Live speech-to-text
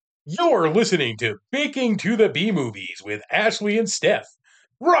You're listening to Baking to the B-Movies with Ashley and Stef,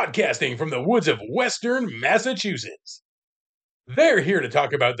 broadcasting from the woods of Western Massachusetts. They're here to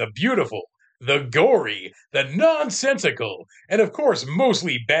talk about the beautiful, the gory, the nonsensical, and of course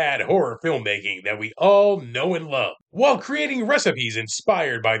mostly bad horror filmmaking that we all know and love, while creating recipes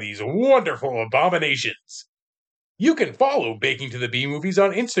inspired by these wonderful abominations. You can follow Baking to the B-Movies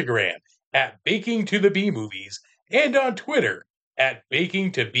on Instagram at Baking to the B-Movies and on Twitter at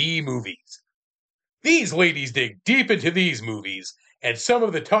Baking to B-Movies. These ladies dig deep into these movies, and some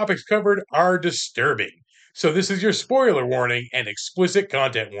of the topics covered are disturbing. So this is your spoiler warning and explicit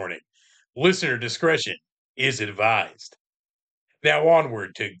content warning. Listener discretion is advised. Now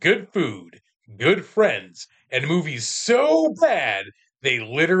onward to good food, good friends, and movies so bad they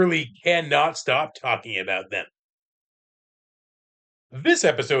literally cannot stop talking about them. This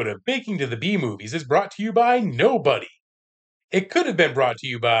episode of Baking to the B-Movies is brought to you by nobody. It could have been brought to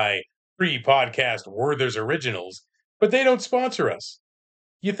you by pre-podcast Werther's Originals, but they don't sponsor us.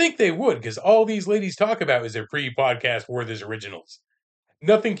 You think they would, because all these ladies talk about is their pre-podcast Werther's Originals.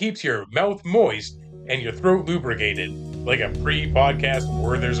 Nothing keeps your mouth moist and your throat lubricated like a pre-podcast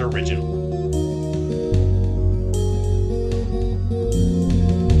Werther's Original.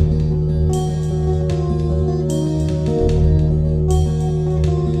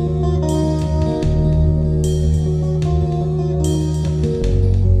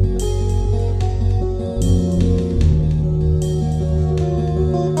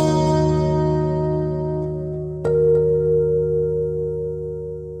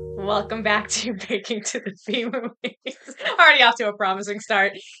 Welcome back to Baking to the B-Movies. Already off to a promising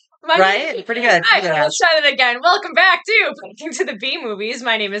start. Right? Pretty good. All right, let's try it again. Welcome back to Baking to the B-Movies.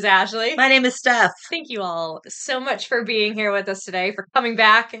 My name is Ashley. My name is Stef. Thank you all so much for being here with us today, for coming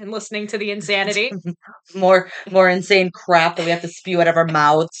back and listening to the insanity. More insane crap that we have to spew out of our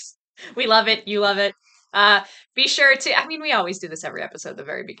mouths. We love it. You love it. Be sure to, we always do this every episode at the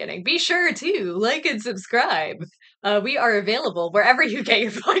very beginning. Be sure to like and subscribe. We are available wherever you get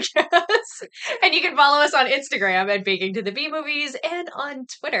your podcasts. And you can follow us on Instagram at Baking to the B Movies and on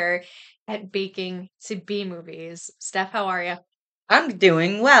Twitter at Baking to B Movies. Steph, how are you? I'm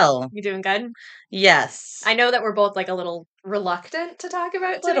doing well. You doing good? Yes. I know that we're both like a little reluctant to talk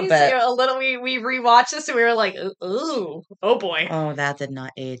about a little today's, bit. You know, a little. We rewatched this and we were like, ooh, oh boy. Oh, that did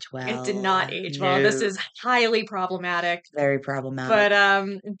not age well. It did not age well. No. This is highly problematic. Very problematic.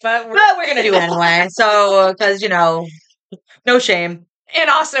 But we're gonna do it anyway. So, because no shame, and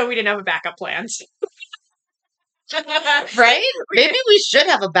also we didn't have a backup plan. right? Maybe we should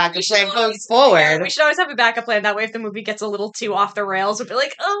have a backup plan going forward. We should always have a backup plan. That way, if the movie gets a little too off the rails, we'll be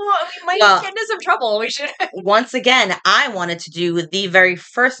like, oh, we might get into some trouble. We should. Once again, I wanted to do the very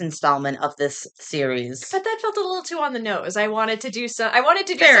first installment of this series, but that felt a little too on the nose. I wanted to do something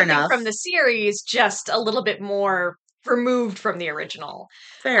from the series, just a little bit more removed from the original.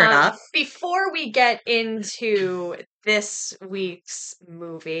 Fair enough. Before we get into this week's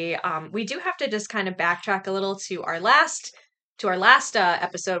movie, we do have to just kind of backtrack a little to our last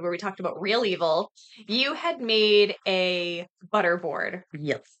episode where we talked about Real Evil. You had made a butter board.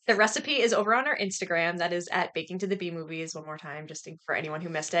 Yes. The recipe is over on our Instagram. That is at Baking to the B Movies. One more time, just for anyone who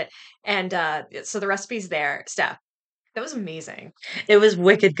missed it. And so the recipe's there. Steph, that was amazing. It was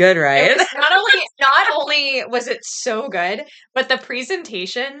wicked good, right? Not only was it so good, but the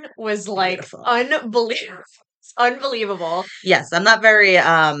presentation was like beautiful. Unbelievable. Yes, I'm not very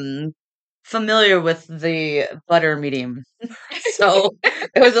familiar with the butter medium. So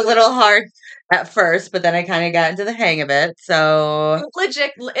it was a little hard at first, but then I kind of got into the hang of it. So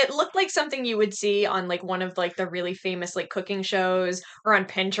legit, it looked like something you would see on like one of like the really famous like cooking shows or on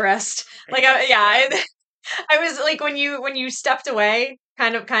Pinterest. Like I was like when you stepped away,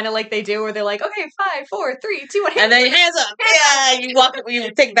 kind of like they do, where they're like, okay, 5, 4, 3, 2, 1, and then hands up. Yeah, you walk,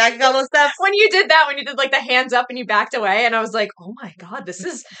 you take back a couple of steps. When you did like the hands up and you backed away, and I was like, oh my god, this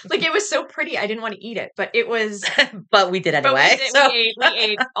is like, it was so pretty. I didn't want to eat it, but it was. But we did anyway. We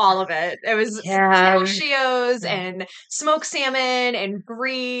ate all of it. It was pistachios and smoked salmon and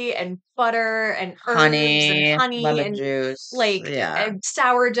brie and butter and herbs and honey lemon and juice, and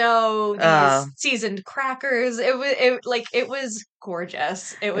sourdough, these seasoned crackers. It was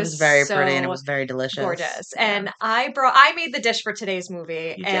gorgeous. It was very so pretty and it was very delicious. Gorgeous. And I made the dish for today's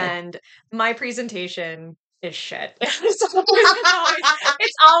movie, and my presentation is shit. It's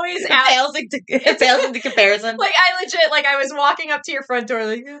always it pales into comparison. Like I legit, like I was walking up to your front door,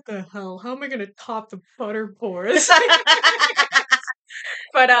 like, what the hell? How am I gonna top the butter boards?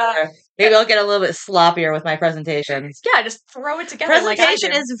 But maybe I'll get a little bit sloppier with my presentations. Yeah, just throw it together.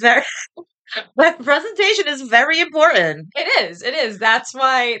 Presentation is very But presentation is very important. It is. It is. That's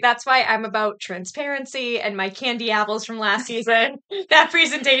why I'm about transparency and my candy apples from last season. That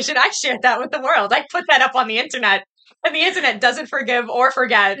presentation, I shared that with the world. I put that up on the internet. And the internet doesn't forgive or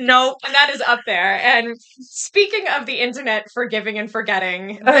forget. Nope. And that is up there. And speaking of the internet forgiving and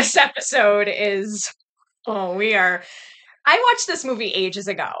forgetting, this episode is I watched this movie ages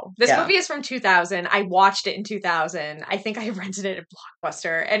ago. This movie is from 2000. I watched it in 2000. I think I rented it at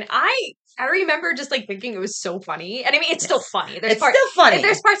Blockbuster. And I remember just like thinking it was so funny. And I mean, it's still funny. There's still funny.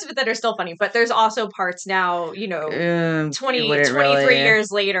 There's parts of it that are still funny, but there's also parts now, 23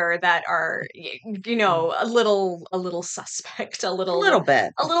 years later that are, a little suspect, a little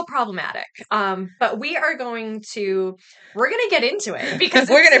bit, a little problematic. But we're going to get into it because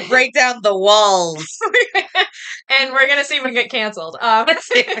we're going to break down the walls and we're going to see if we get canceled.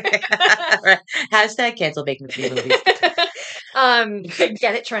 Hashtag cancel making movies.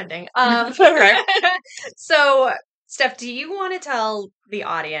 Get it trending. Right. So, Steph, do you want to tell the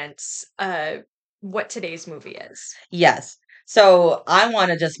audience what today's movie is? Yes. So I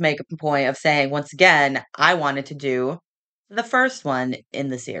want to just make a point of saying, once again, I wanted to do the first one in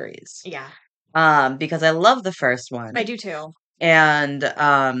the series. Yeah. Because I love the first one. I do too. And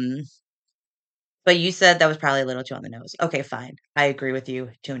but you said that was probably a little too on the nose. Okay, fine. I agree with you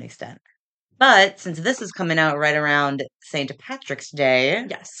to an extent. But since this is coming out right around St. Patrick's Day,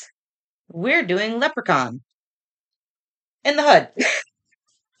 yes, we're doing Leprechaun in the Hood.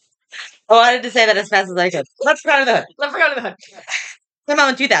 I wanted to say that as fast as I could. Leprechaun in the Hood. Leprechaun in the Hood. Come out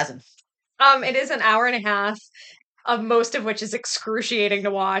in 2000. It is an hour and a half, of most of which is excruciating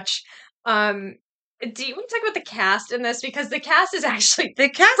to watch. Do you want to talk about the cast in this? Because the cast is actually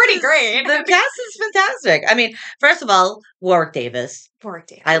pretty great. The cast is fantastic. I mean, first of all, Warwick Davis.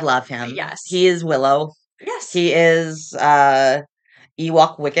 I love him. Yes. He is Willow. Yes. He is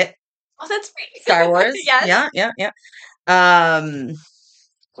Ewok Wicket. Oh, that's great. Star Wars. Yes. Yeah. I'm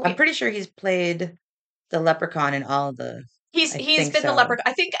pretty sure he's played the Leprechaun in all the... He's been the Leprechaun.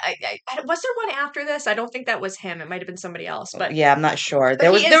 I think was there one after this? I don't think that was him. It might have been somebody else. But yeah, I'm not sure.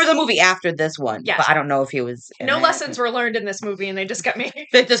 There was a movie after this one, but I don't know if he was. No lessons were learned in this movie, and they just kept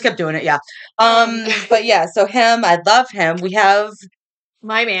They just kept doing it. Yeah. But yeah, so him, I love him. We have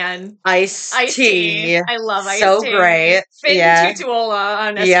my man, Ice-T. I love Ice-T. So great. Finn Tutuola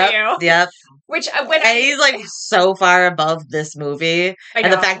on SVU. Yep. Which he's like so far above this movie,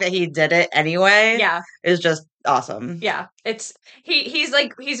 and the fact that he did it anyway, is just awesome. Yeah, he's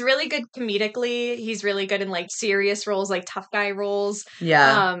really good comedically. He's really good in like serious roles, like tough guy roles.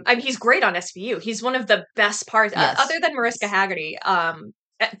 Yeah, I mean, he's great on SVU. He's one of the best parts, other than Mariska Haggerty.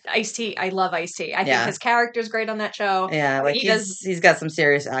 Ice-T, I love Ice-T. I think his character's great on that show. Yeah, like he's got some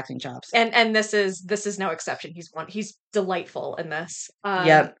serious acting chops. And this is no exception. He's delightful in this.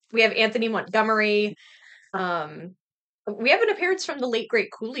 Yep. We have Anthony Montgomery. We have an appearance from the late great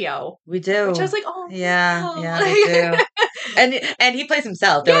Coolio. We do. Which I was like, oh yeah, we do. And he plays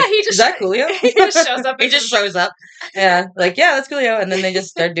himself. Yeah, he just is that Coolio? He just shows up. He just shows up. Yeah, like that's Coolio, and then they just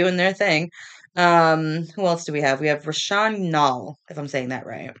start doing their thing. Who else do we have? We have Rashawn Nall, if I'm saying that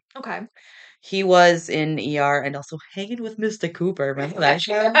right. Okay. He was in ER and also Hanging with Mr. Cooper. Remember that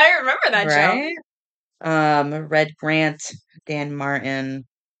show? I remember that show. Red Grant, Dan Martin.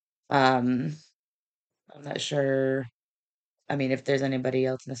 I'm not sure. I mean, if there's anybody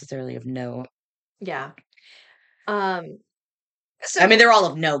else necessarily of note. Yeah. So I mean, they're all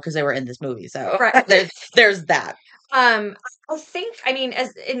of note because they were in this movie. So there's that. I think, I mean,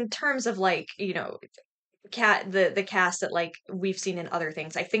 as in terms of like, the cast that like we've seen in other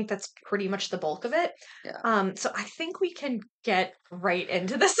things, I think that's pretty much the bulk of it. Yeah. So I think we can get right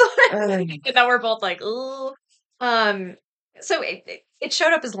into this one. That we're both like, ooh. So it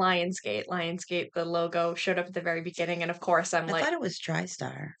showed up as Lionsgate. Lionsgate, the logo showed up at the very beginning, and of course I thought it was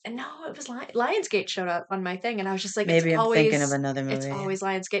TriStar. And no, it was Lionsgate showed up on my thing, and I was just like, maybe I'm thinking of another movie. It's always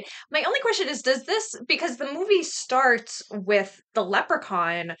Lionsgate. My only question is, because the movie starts with the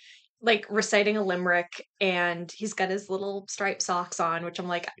Leprechaun like reciting a limerick, and he's got his little striped socks on, which I'm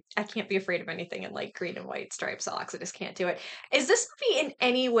like, I can't be afraid of anything in like green and white striped socks. I just can't do it. Is this movie in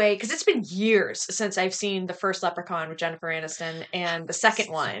any way, because it's been years since I've seen the first Leprechaun with Jennifer Aniston and the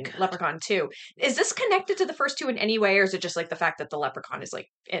second one, Leprechaun 2. Is this connected to the first two in any way, or is it just like the fact that the Leprechaun is like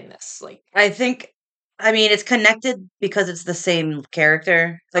in this? Like, I mean, it's connected because it's the same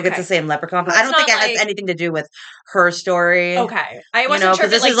character. Like, it's the same Leprechaun. But I don't think it has anything to do with her story. Okay. I wasn't sure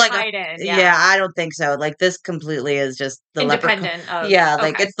if it like tied in. Yeah, I don't think so. Like, this completely is just the independent Leprechaun. Yeah,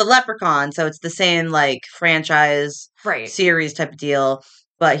 like, it's the Leprechaun. So it's the same, like, franchise series type of deal.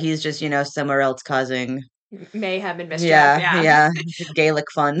 But he's just, somewhere else causing mayhem and mischief. Yeah. Gaelic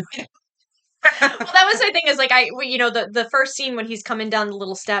fun. Well, that was my thing. Is like the first scene when he's coming down the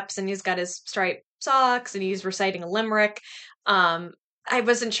little steps and he's got his striped socks and he's reciting a limerick. I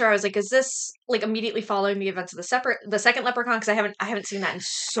wasn't sure. I was like, is this like immediately following the events of the second Leprechaun? Because I haven't seen that in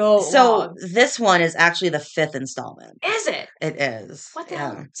so long. This one is actually the 5th installment. Is it? It is. What the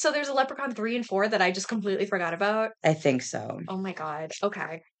hell? So there's a Leprechaun 3 and 4 that I just completely forgot about. I think so. Oh my god.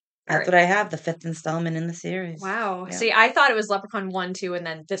 Okay. That's what I have, the 5th installment in the series. Wow. Yeah. See, I thought it was Leprechaun 1, 2, and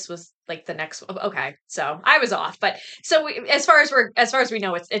then this was like the next one. Okay. So I was off. But so as far as we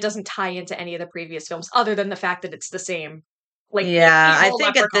know, it doesn't tie into any of the previous films other than the fact that it's the same. Like, yeah, I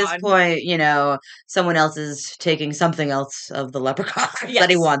think Leprechaun. At this point, someone else is taking something else of the Leprechaun that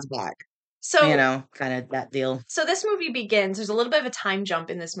he wants back. So, kind of that deal. So this movie begins, there's a little bit of a time jump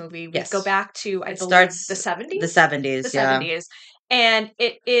in this movie. We go back to, I believe, starts the 70s? The 70s, The 70s. And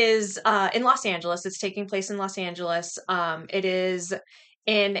it is in Los Angeles. It's taking place in Los Angeles. It is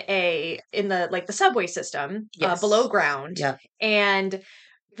in the subway system, below ground. Yeah. And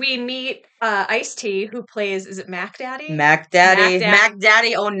we meet Ice-T, who plays, is it Mac Daddy? Mac Daddy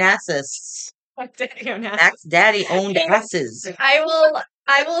Onassis. Mac Daddy Onassis. Mac Daddy owned asses. I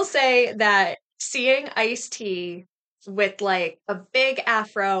will say that seeing Ice-T with like a big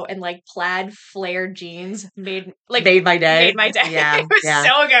afro and like plaid flared jeans made my day. Yeah, it was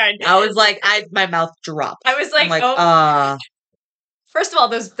so good. I was like, my mouth dropped. I was like, First of all,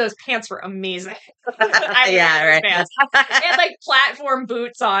 those pants were amazing. Yeah, right. Pants. They had like platform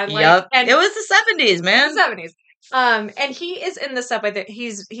boots on. Like, yep. And it was the 70s, man. The 70s. And he is in the subway. That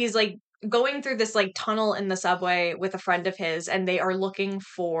he's like going through this like tunnel in the subway with a friend of his, and they are looking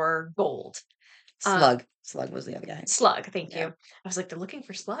for gold. Slug was the other guy. Slug, thank you. I was like, they're looking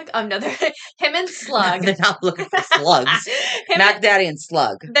for Slug? No, they're him and Slug. They're not looking for slugs. Mac Daddy and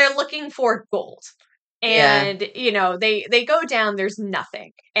Slug. They're looking for gold. And, they go down, there's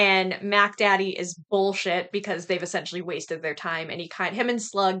nothing. And Mac Daddy is bullshit because they've essentially wasted their time. And him and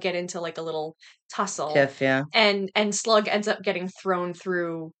Slug get into like a little tussle. Tiff, yeah. And Slug ends up getting thrown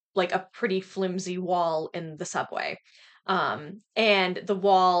through like a pretty flimsy wall in the subway. And the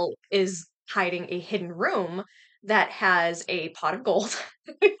wall is hiding a hidden room that has a pot of gold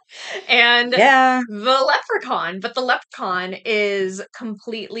and the leprechaun, but the leprechaun is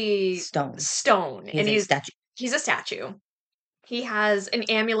completely stone. He's a statue. He's a statue. He has an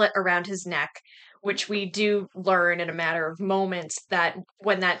amulet around his neck, which we do learn in a matter of moments that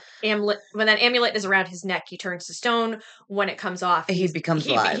when that amulet is around his neck, he turns to stone. When it comes off, he becomes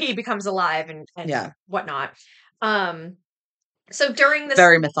alive. He becomes alive and whatnot. So during this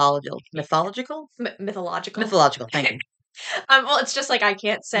very mythological. Mythological. Thank you. Well, it's just like I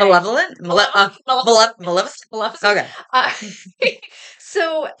can't say malevolent. Maleficent. Okay.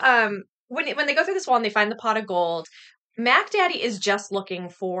 So when they go through this wall and they find the pot of gold, Mac Daddy is just looking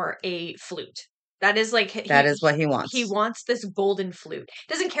for a flute. That is what he wants. He wants this golden flute.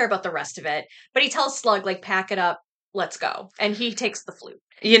 Doesn't care about the rest of it, but he tells Slug, like, pack it up, let's go, and he takes the flute.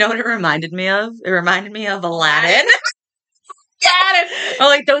 You know what it reminded me of? It reminded me of Aladdin.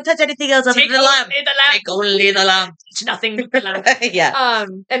 Like, don't touch anything else other than the lamp. Take only the lamp. It's nothing but the lamp. Yeah.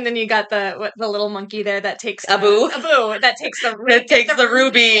 And then you got the little monkey there that takes Abu that takes the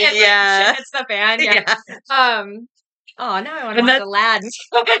ruby. Yeah. It's the fan. Yeah. Oh, now I want to watch Aladdin.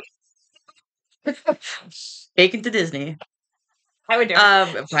 Bacon to Disney. I would do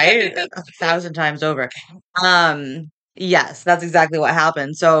it. Right? 1,000 times over. Yes, that's exactly what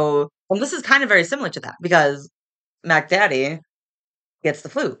happened. So, this is kind of very similar to that because Mac Daddy gets the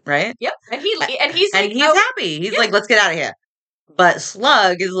flute, right? Yep. And he's happy. He's like, let's get out of here. But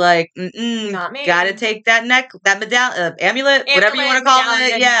Slug is like, not me. Gotta take that amulet, whatever you want to call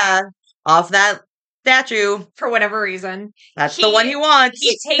it. Yeah. Off that statue. For whatever reason. That's the one he wants.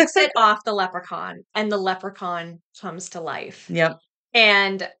 He takes it off the leprechaun, and the leprechaun comes to life. Yep.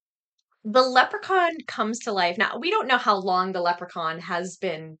 And the leprechaun comes to life. Now, we don't know how long the leprechaun has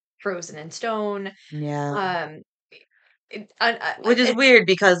been frozen in stone. Yeah. Which is weird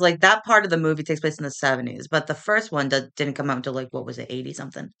because like that part of the movie takes place in the 70s, but the first one didn't come out until like what was it, 80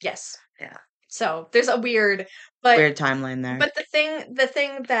 something? Yes. Yeah. So there's a weird timeline there. But the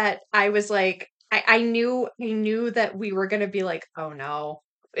thing that I was like, I knew that we were gonna be like, oh no,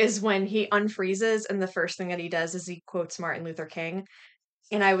 is when he unfreezes and the first thing that he does is he quotes Martin Luther King,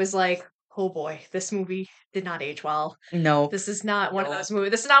 and I was like, oh boy, this movie did not age well. No. This is not one of those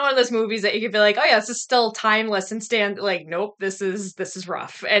movies. This is not one of those movies that you could be like, oh yeah, this is still timeless and stand like, nope, this is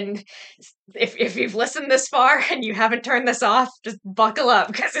rough. And if you've listened this far and you haven't turned this off, just buckle up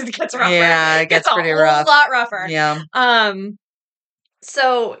because it gets rougher. Yeah, it gets pretty rough. A lot rougher. Yeah.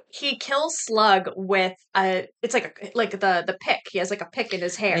 So he kills Slug with it's like the pick. He has like a pick in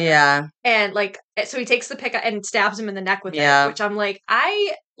his hair. Yeah. And like so he takes the pick and stabs him in the neck with Yeah. it, which I'm like,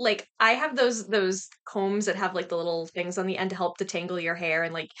 I have those combs that have like the little things on the end to help detangle your hair,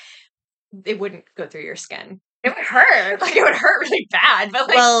 and like it wouldn't go through your skin. It would hurt. Like it would hurt really bad. But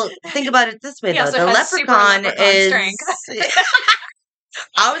like, Well, think about it this way he though. also The has super leprechaun leprechaun is strength.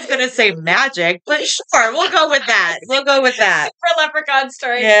 I was gonna say magic, but sure, we'll go with that. We'll go with that. For leprechaun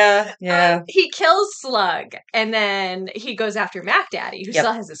strength. Yeah, yeah. He kills Slug, and then he goes after Mac Daddy, who Yep.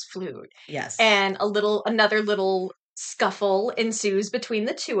 still has his flute. Yes. And another little scuffle ensues between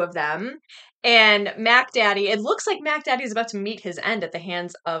the two of them. And Mac Daddy, it looks like Mac Daddy is about to meet his end at the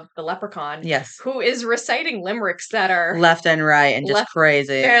hands of the leprechaun. Yes. Who is reciting limericks that are left and right and just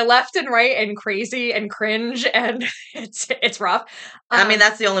crazy. They're left and right and crazy and cringe, and it's rough. I mean,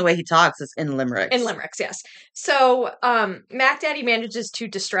 that's the only way he talks is in limericks. In limericks, yes. So Mac Daddy manages to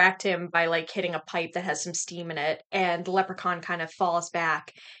distract him by like hitting a pipe that has some steam in it, and the leprechaun kind of falls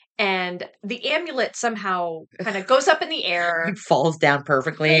back. And the amulet somehow kind of goes up in the air. He falls down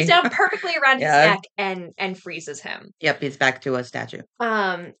perfectly. Falls down perfectly around his neck and freezes him. Yep, he's back to a statue.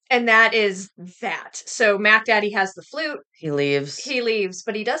 And that is that. So Mac Daddy has the flute. He leaves,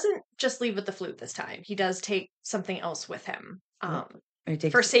 but he doesn't just leave with the flute this time. He does take something else with him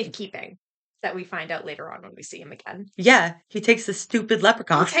for safekeeping. That we find out later on when we see him again. Yeah, he takes the stupid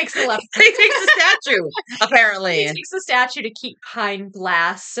leprechaun. He takes the leprechaun. He takes the statue, apparently. He takes the statue to keep behind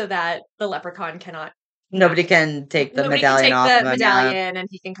glass so that the leprechaun cannot... Nobody can take the medallion off of him. Nobody can take the medallion and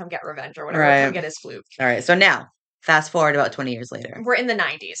he can come get revenge or whatever. Right. Come get his flute. All right, so now, fast forward about 20 years later. We're in the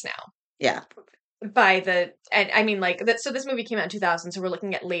 90s now. Yeah. I mean, like, so this movie came out in 2000, so we're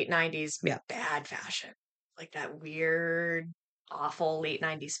looking at late 90s. Yeah. Bad fashion. Like that weird... awful late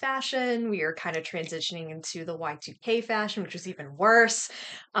 90s fashion. We are kind of transitioning into the Y2K fashion, which was even worse.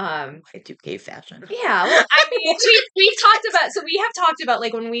 Y2K fashion. Yeah, well, I mean, we have talked about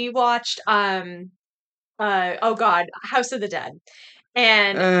like when we watched House of the Dead.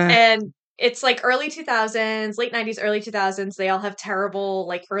 And it's like early 2000s, late 90s, early 2000s. They all have terrible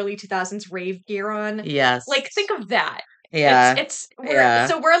like early 2000s rave gear on. Yes. Like think of that. Yeah.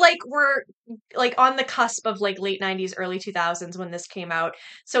 We're like on the cusp of like late 90s, early 2000s when this came out.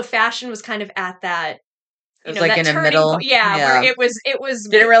 So fashion was kind of at that, it was like in the middle. Where it was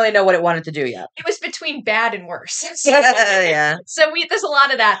didn't really know what it wanted to do yet. It was between bad and worse. Yeah. So there's a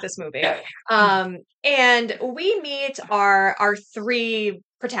lot of that this movie. And we meet our three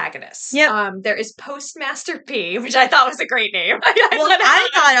protagonists. Yep. There is Postmaster P, which I thought was a great name.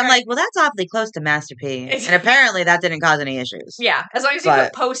 I'm like, well, that's awfully close to Master P. And apparently that didn't cause any issues. Yeah, as long as you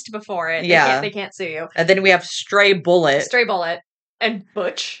put Post before it, they can't sue you. And then we have Stray Bullet. And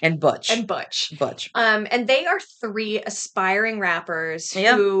Butch. And Butch. And they are three aspiring rappers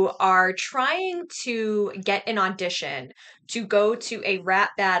who are trying to get an audition to go to a rap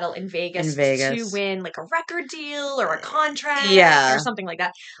battle in Vegas to win like a record deal or a contract or something like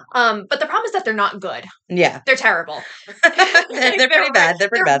that. But the problem is that they're not good. Yeah. They're terrible. they're pretty bad. They're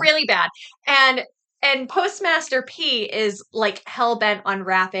really bad. And Postmaster P is like hell bent on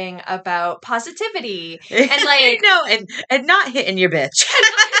rapping about positivity and like and not hitting your bitch,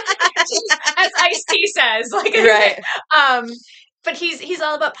 as Ice-T says, like right. But he's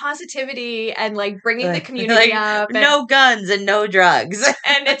all about positivity and like bringing the community up. And, no guns and no drugs,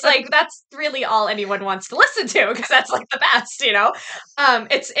 and it's like that's really all anyone wants to listen to because that's like the best, you know.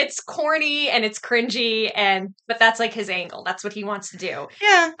 It's corny and it's cringy but that's like his angle. That's what he wants to do.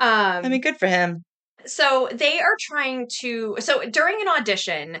 Yeah. I mean, good for him. So they are trying to. So during an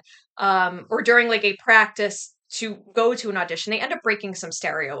audition, or during like a practice to go to an audition, they end up breaking some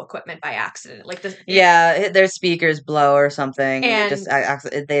stereo equipment by accident. Like their speakers blow or something. And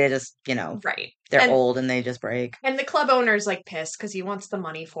they just right. They're old and they just break. And the club owner's like pissed because he wants the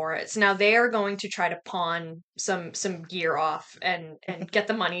money for it. So now they are going to try to pawn some gear off and get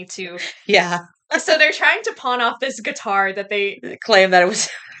the money to. Yeah. So they're trying to pawn off this guitar that they claim that it was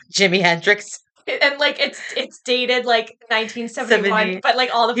Jimi Hendrix. And like it's dated like 1971, but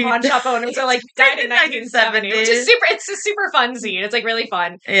like all the pawn shop owners are like died in 1970, which is it's a super fun scene. It's like really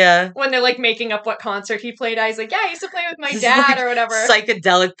fun. Yeah. When they're like making up what concert he played at, he's like, yeah, I used to play with my dad or whatever.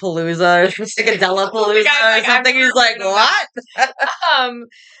 Psychedelic Palooza or Psychedelic Palooza or something. He's like, what?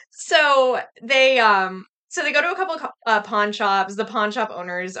 So they go to a couple of pawn shops. The pawn shop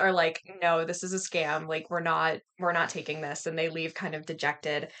owners are like, no, this is a scam. Like we're not taking this, and they leave kind of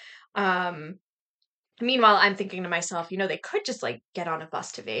dejected. Meanwhile, I'm thinking to myself, they could just like get on a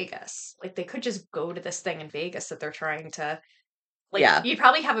bus to Vegas. Like they could just go to this thing in Vegas that they're trying to. Like, you'd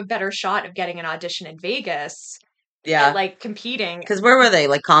probably have a better shot of getting an audition in Vegas Yeah. like competing. Because where were they?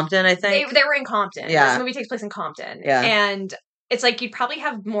 Like Compton, I think? They were in Compton. Yeah. This movie takes place in Compton. Yeah. And it's like you'd probably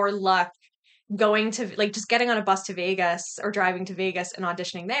have more luck going to like just getting on a bus to Vegas or driving to Vegas and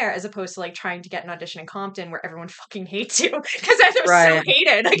auditioning there as opposed to like trying to get an audition in Compton where everyone fucking hates you because they're so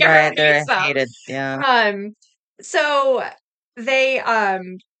hated. Like everyone hates them. Hated. Yeah. So they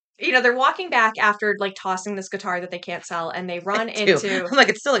they're walking back after like tossing this guitar that they can't sell, and they run into. I'm like,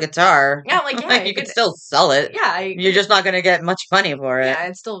 it's still a guitar. Yeah, I'm like, yeah, you can still sell it. Yeah, you're just not gonna get much money for it. Yeah,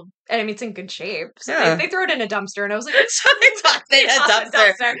 it's still. I mean, it's in good shape. So Yeah. they throw it in a dumpster, and I was like, they toss it in a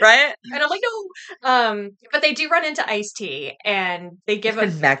dumpster, right? And I'm like, no. But they do run into Ice-T, and they give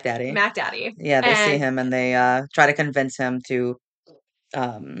him Mac Daddy. Yeah, they see him, and they try to convince him to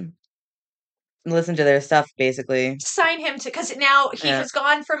listen to their stuff, basically. Sign him to, because now he has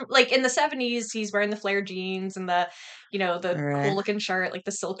gone from, like, in the 70s, he's wearing the flared jeans and the cool looking shirt, like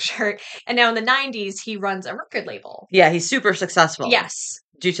the silk shirt. And now in the 90s, he runs a record label. Yeah, he's super successful. Yes.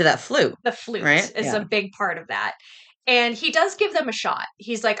 Due to that flute. The flute right? is a big part of that. And he does give them a shot.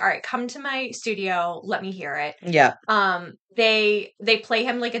 He's like, all right, come to my studio. Let me hear it. Yeah. They play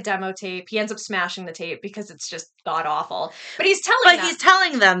him like a demo tape. He ends up smashing the tape because it's just god awful. But he's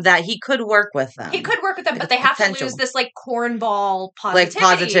telling them that he could work with them. He could work with them, but they have to lose this like cornball positivity.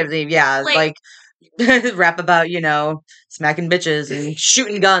 Like positivity, yeah. Like rap about, smacking bitches and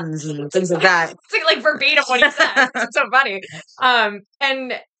shooting guns and things like that. It's like verbatim what he said. It's so funny.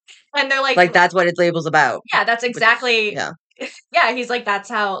 And they're like that's what its label's about. Yeah, that's exactly. Yeah. Yeah, he's like, that's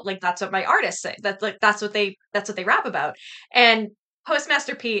what my artists say. That's what they rap about. And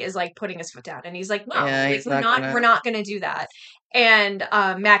Postmaster P is like putting his foot down, and he's like, no, we're not gonna do that. And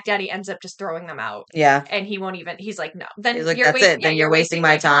Mac Daddy ends up just throwing them out. Yeah. And he won't even. He's like, no. Then he's like, then you're wasting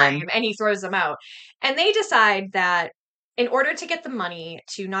my time. And he throws them out. And they decide that in order to get the money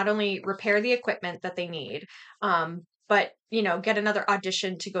to not only repair the equipment that they need, but get another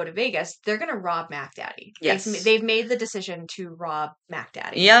audition to go to Vegas, they're going to rob Mac Daddy. Yes. They've made the decision to rob Mac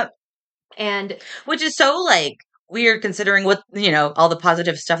Daddy. Yep. And which is so like weird considering what, all the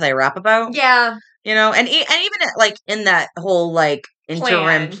positive stuff they rap about. Yeah. And even like in that whole like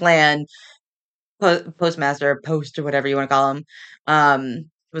interim plan postmaster post or whatever you want to call him,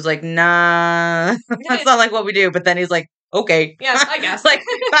 was like, nah, that's not like what we do. But then he's like, okay. Yeah, I guess. Like,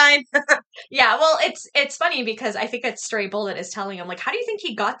 fine. Yeah, well, it's funny because I think that Stray Bullet is telling him, like, how do you think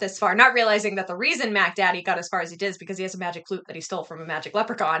he got this far? Not realizing that the reason Mac Daddy got as far as he did is because he has a magic flute that he stole from a magic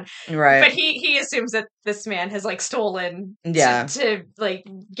leprechaun. Right. But he assumes that this man has, like, stolen to like,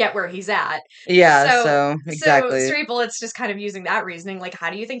 get where he's at. Yeah, so exactly. So Stray Bullet's just kind of using that reasoning, like, how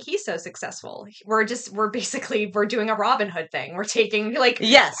do you think he's so successful? We're doing a Robin Hood thing. We're taking, like...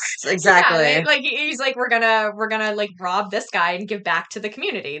 Yes, exactly. Yeah, like, he's like, we're gonna, like, rob this guy and give back to the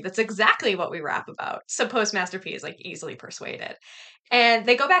community. That's exactly what we rap about. So Postmaster P is like easily persuaded. And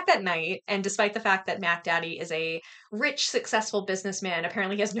they go back that night, and despite the fact that Mac Daddy is a rich, successful businessman,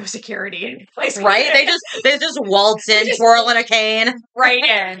 apparently he has no security in place. Right? They just waltz in, twirling a cane. Right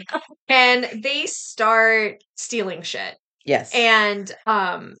in. And they start stealing shit. Yes. And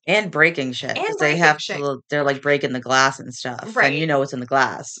breaking shit. And they have to, they're like breaking the glass and stuff. Right. And you know what's in the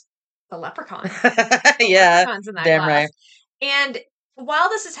glass. The leprechaun. Yeah. Leprechaun's in that damn glass. Right. And while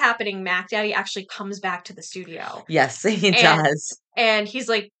this is happening, Mac Daddy actually comes back to the studio. Yes, he does. And he's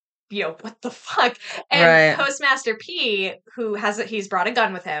like, what the fuck? And Postmaster P, he's brought a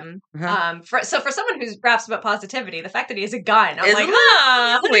gun with him. For someone who raps about positivity, the fact that he has a gun, I'm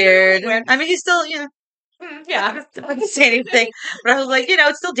like, weird. I mean, he's still, yeah. I don't say anything, but I was like,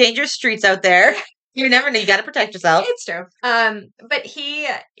 it's still dangerous streets out there. You never know. You got to protect yourself. It's true. But he,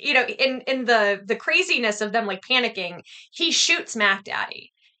 in the craziness of them like panicking, he shoots Mac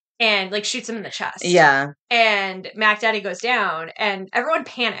Daddy and like shoots him in the chest. Yeah. And Mac Daddy goes down, and everyone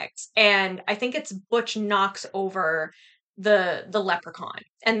panics. And I think it's Butch knocks over the leprechaun,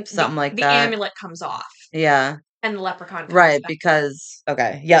 and something like the that. amulet comes off. Yeah. And the leprechaun comes right back. Because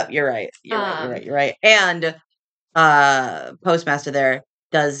yep, you're right. You're right. And Postmaster there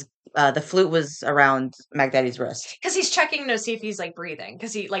does. The flute was around Mac Daddy's wrist. Because he's checking to see if he's, like, breathing.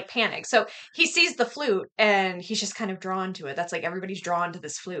 Because he, like, panics. So he sees the flute, and he's just kind of drawn to it. That's, like, everybody's drawn to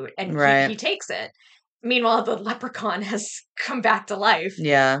this flute. And he takes it. Meanwhile, the leprechaun has come back to life.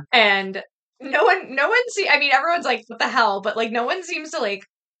 Yeah. And no one I mean, everyone's like, what the hell? But, like, no one seems to, like...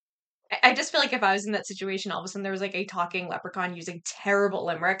 I just feel like if I was in that situation, all of a sudden there was, like, a talking leprechaun using terrible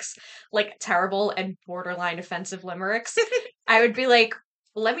limericks. Like, terrible and borderline offensive limericks. I would be like...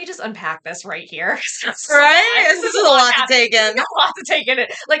 Let me just unpack this right here. Right? This is a lot to take in. A lot to take in.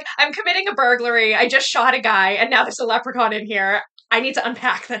 Like, I'm committing a burglary. I just shot a guy, and now there's a leprechaun in here. I need to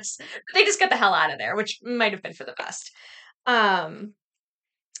unpack this. They just get the hell out of there, which might have been for the best.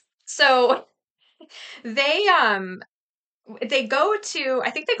 So they go to, I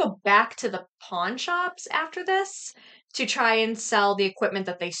think they go back to the pawn shops after this to try and sell the equipment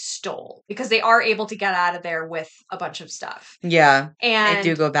that they stole because they are able to get out of there with a bunch of stuff. Yeah. And they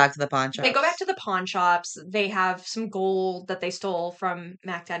do go back to the pawn shops. They go back to the pawn shops. They have some gold that they stole from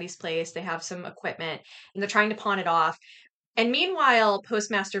Mac Daddy's place. They have some equipment and they're trying to pawn it off. And meanwhile,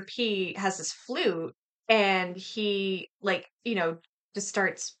 Postmaster P has this flute and he just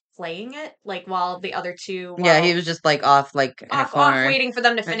starts playing it while the other two he was just off in a corner waiting for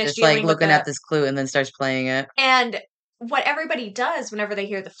them to finish just dealing looking with at this clue and then starts playing it. And what everybody does whenever they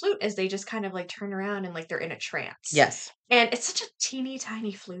hear the flute is they just kind of turn around and they're in a trance. Yes. And it's such a teeny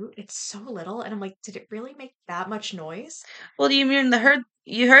tiny flute. It's so little. And I'm like, did it really make that much noise? Well, do you mean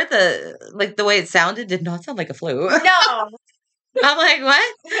you heard the way it sounded did not sound like a flute. No. I'm like,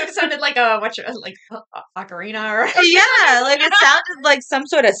 what? It sounded like a ocarina or yeah, it sounded like some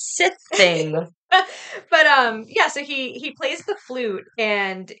sort of Sith thing. But so he plays the flute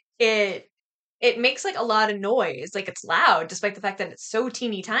and it makes a lot of noise. It's loud despite the fact that it's so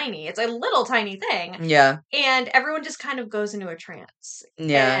teeny tiny. It's a little tiny thing. Yeah. And everyone just kind of goes into a trance.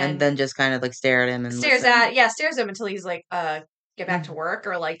 Yeah, and then just kind of stare at him and stares at him until he's get back to work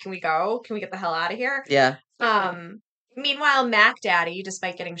or can we go? Can we get the hell out of here? Yeah. Meanwhile, Mac Daddy,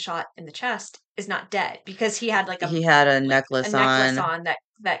 despite getting shot in the chest, is not dead because he had he had a necklace on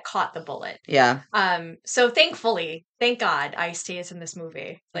that caught the bullet. Yeah. So thankfully, thank God, Ice-T is in this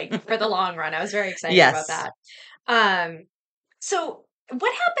movie. For the long run, I was very excited about that. So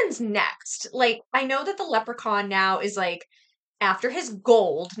what happens next? I know that the Leprechaun now is after his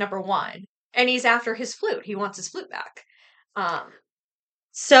gold, number one, and he's after his flute. He wants his flute back.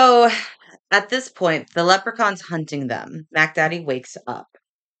 So at this point, the Leprechaun's hunting them. Mac Daddy wakes up.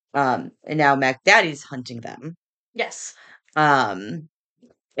 And now Mac Daddy's hunting them. Yes. And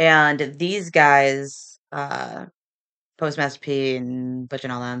these guys, Postmaster P and Butch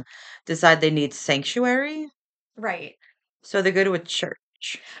and all them, decide they need sanctuary. Right. So they go to a church.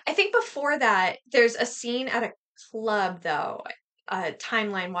 I think before that, there's a scene at a club, though,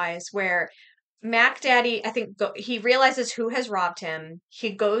 timeline-wise, where Mac Daddy, I think, he realizes who has robbed him.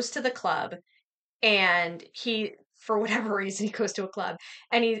 He goes to the club, and for whatever reason, he goes to a club,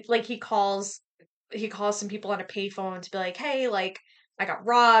 and he calls some people on a payphone to be like, hey, I got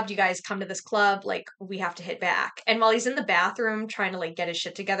robbed. You guys come to this club. We have to hit back. And while he's in the bathroom trying to get his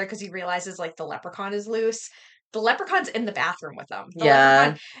shit together because he realizes the leprechaun is loose, the leprechaun's in the bathroom with them.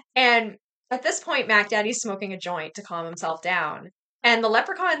 And at this point, Mac Daddy's smoking a joint to calm himself down, and the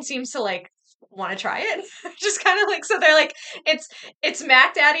leprechaun seems to want to try it. Just kind of so they're it's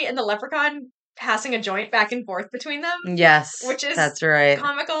Mac Daddy and the leprechaun passing a joint back and forth between them. Yes, which is that's right.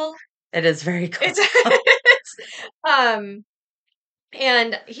 Comical. It is very comical.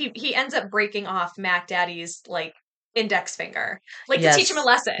 And he ends up breaking off Mac Daddy's index finger, to teach him a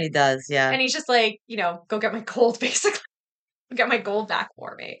lesson. He does, yeah. And he's just go get my gold, basically. Get my gold back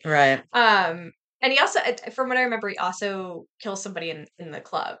for me. Right. And he also, from what I remember, he also kills somebody in the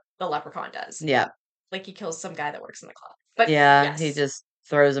club. The leprechaun does. Yeah. He kills some guy that works in the club. But yeah, yes. He just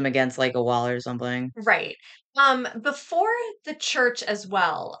throws him against a wall or something. Right. Before the church as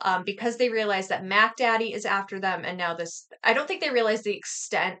well, because they realize that Mac Daddy is after them, and now I don't think they realize the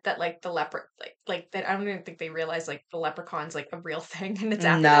extent that that. I don't even think they realize the leprechaun's a real thing, and it's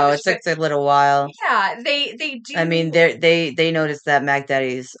after them. No, it takes a little while. Yeah, they do. I mean, they notice that Mac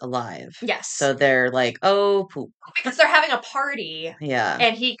Daddy's alive. Yes. So they're oh poop. Because they're having a party. Yeah.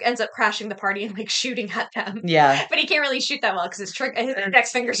 And he ends up crashing the party and shooting at them. Yeah. But he can't really shoot that well because his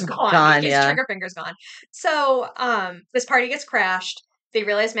index finger's gone. His trigger finger's gone. So this party gets crashed. They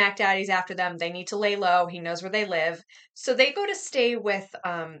realize Mac Daddy's after them. They need to lay low. He knows where they live. So they go to stay with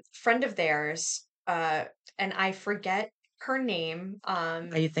a friend of theirs. And I forget her name.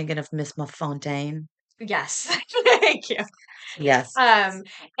 Are you thinking of Miss Fontaine? Yes. Thank you. Yes. And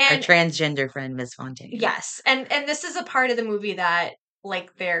our transgender friend, Miss Fontaine. Yes. And this is a part of the movie that,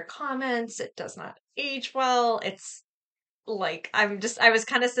 their comments, it does not age well. It's I was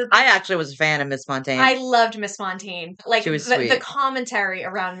kind of... I actually was a fan of Miss Fontaine. I loved Miss Fontaine. She was sweet. The commentary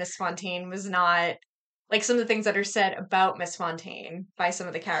around Miss Fontaine was not... some of the things that are said about Miss Fontaine by some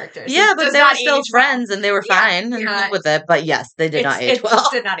of the characters. Yeah, but they were still friends and they were fine with it. But yes, they did not age well.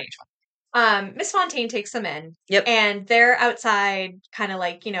 It did not age well. Miss Fontaine takes them in. Yep. And they're outside kind of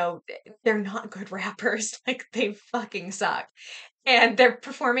they're not good rappers. They fucking suck. And they're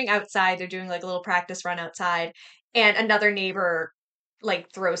performing outside. They're doing a little practice run outside. And another neighbor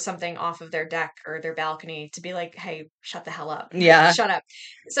like throws something off of their deck or their balcony to be like, hey, shut the hell up. Yeah. Shut up.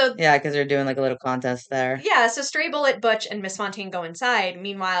 So Yeah, because they're doing like a little contest there. yeah, so Stray Bullet, Butch, and Miss Fontaine go inside.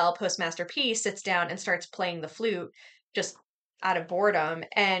 Meanwhile, Postmaster P sits down and starts playing the flute just out of boredom.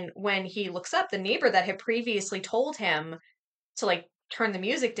 And when he looks up, the neighbor that had previously told him to like turn the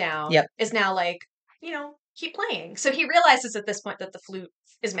music down Yep. is now like, keep playing. So he realizes at this point that the flute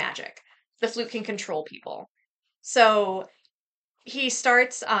is magic. The flute can control people. So he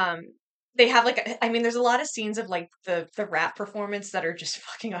starts they have like there's a lot of scenes of like the rap performance that are just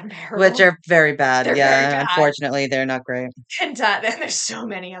fucking unbearable, Which are very bad. They're yeah, very bad. Unfortunately, they're not great. And then there's so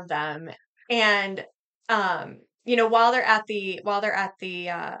many of them. And while they're at the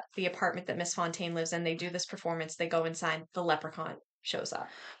apartment that Miss Fontaine lives in, they do this performance. They go inside. The leprechaun shows up.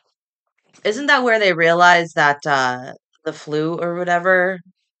 Isn't that where they realize that the flu or whatever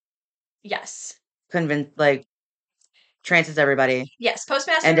Yes. trances everybody, Yes,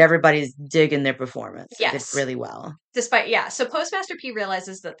 Postmaster. and everybody's digging their performance. They did Yes. really well. So Postmaster P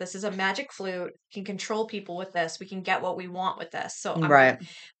realizes that this is a magic flute, can control people with this. We can get what we want with this. So Right.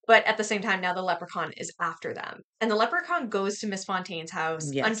 But at the same time, now the leprechaun is after them, and the leprechaun goes to Miss Fontaine's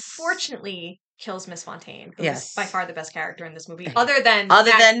house. Yes. Unfortunately, kills Miss Fontaine, who's Yes. by far the best character in this movie, other than Mac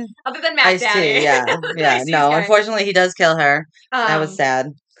Mac Daddy. Yeah, yeah. No, unfortunately, he does kill her. That was sad.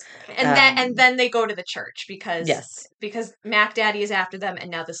 And then they go to the church because Yes. Mac Daddy is after them,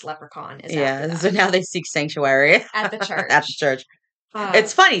 and now this leprechaun is after them. So now they seek sanctuary at the church. At the church.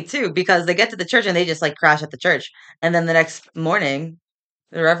 It's funny too because they get to the church and they just like crash at the church, and then the next morning,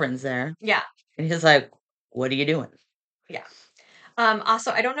 the reverend's there. Yeah, and he's like, "What are you doing?" Yeah.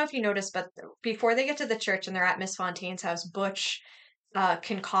 Also, I don't know if you noticed, but before they get to the church and they're at Miss Fontaine's house, Butch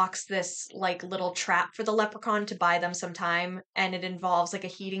concocts this like little trap for the leprechaun to buy them some time, and it involves like a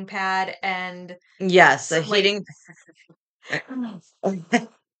heating pad and yes, a heating.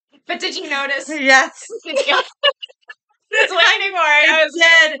 But did you notice? Yes. I was waiting for it. I was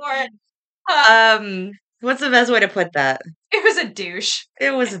waiting for it. What's the best way to put that? It was a douche.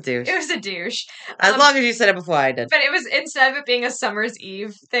 It was a douche. It was a douche. As long as you said it before I did. But it was, instead of it being a summer's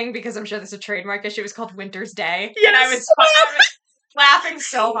eve thing, because I'm sure there's a trademark issue, it was called Winter's Day. Yes. And I was laughing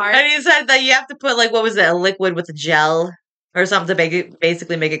so hard. And he said that you have to put like, what was it, a liquid with a gel or something to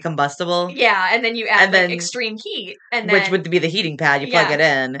basically make it combustible. Yeah, and then you add extreme heat, and then, which would be the heating pad. You plug it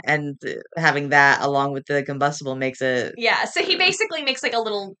in, and having that along with the combustible makes it. Yeah, so he basically makes like a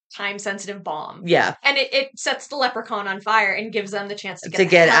little time-sensitive bomb. Yeah, and it sets the leprechaun on fire and gives them the chance to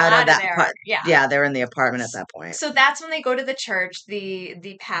get out of that there. Part. Yeah, yeah, they're in the apartment at that point. So that's when they go to the church.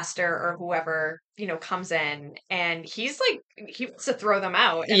 The pastor or whoever comes in, and he wants to throw them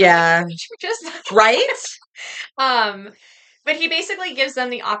out. Yeah, right. But he basically gives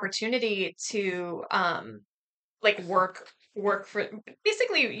them the opportunity to work for,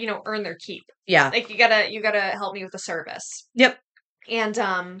 basically, earn their keep. Yeah. Like you gotta help me with the service. Yep.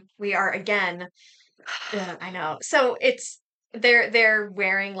 And we are again I know. So they're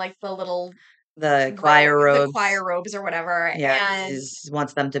wearing like the choir robes or whatever. Yeah. And he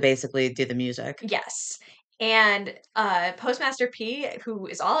wants them to basically do the music. Yes. And Postmaster P, who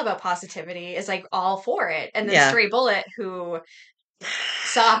is all about positivity, is like all for it. And then Stray Bullet, who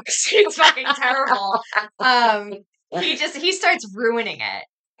sucks, he's fucking terrible. He starts ruining it.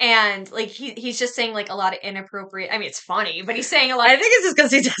 And like he's just saying like a lot of inappropriate. I mean, it's funny, but he's saying a lot. I think it's just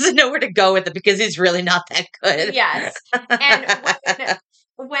because he doesn't know where to go with it because he's really not that good. Yes. And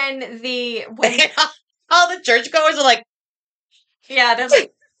when all the churchgoers are like, yeah, they're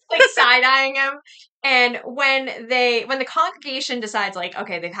like side-eyeing him. And when the congregation decides like,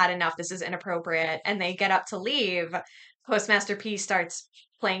 okay, they've had enough, this is inappropriate, and they get up to leave, Postmaster P starts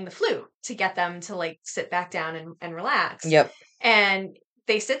playing the flute to get them to like sit back down and relax. Yep. And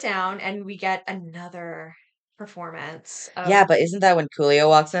they sit down and we get another performance. Yeah, but isn't that when Coolio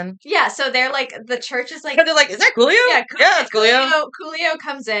walks in? Yeah, so they're like, the church is like... They're like, is that Coolio? Yeah, it's Coolio. Coolio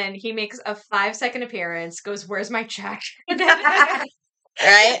comes in, he makes a 5-second appearance, goes, where's my check?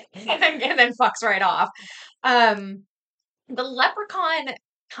 Right? and then fucks right off. The leprechaun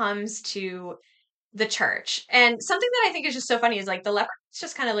comes to the church, and something that I think is just so funny is like the leprechaun's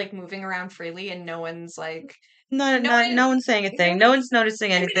just kind of like moving around freely, and no one's like... No one's saying a thing. No one's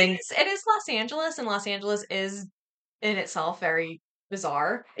noticing anything. It is Los Angeles, and Los Angeles is in itself very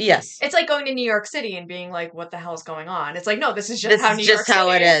bizarre. Yes. It's like going to New York City and being like, what the hell's going on? It's like, no, this is just how New York City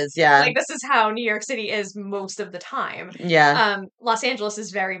it is. Yeah. Like, this is how New York City is most of the time. Yeah. Los Angeles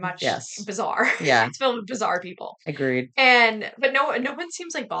is very much bizarre. Yeah. It's filled with bizarre people. Agreed. But no one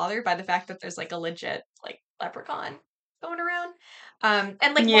seems like bothered by the fact that there's like a legit like leprechaun going around. And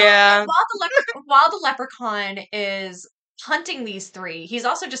like while the leprechaun is hunting these three. He's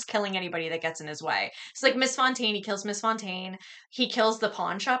also just killing anybody that gets in his way. So like Miss Fontaine, he kills Miss Fontaine. He kills the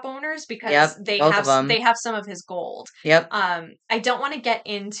pawn shop owners because both of them. they have some of his gold. Yep. I don't want to get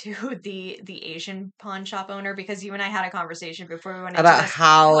into the Asian pawn shop owner because you and I had a conversation before we went into About this,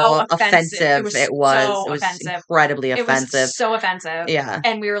 how offensive it was. So it was offensive. Incredibly offensive. It was so offensive. Yeah.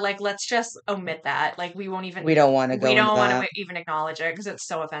 And we were like, let's just omit that. Like we don't want to even acknowledge it because it's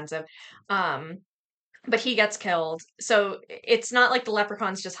so offensive. But he gets killed. So it's not like the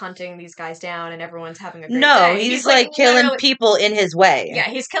leprechaun's just hunting these guys down and everyone's having a great day. He's like killing people in his way. Yeah,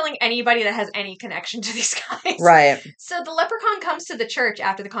 he's killing anybody that has any connection to these guys. Right. So the leprechaun comes to the church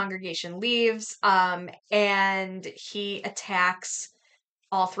after the congregation leaves, and he attacks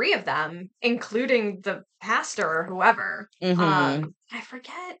all three of them, including the pastor or whoever. Mm-hmm. I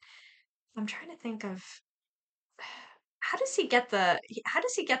forget. I'm trying to think of... How does he get the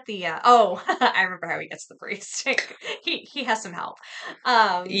I remember how he gets the priest. he has some help.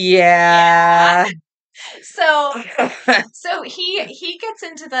 Yeah. So he gets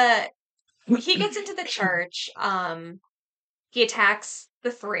into the church. He attacks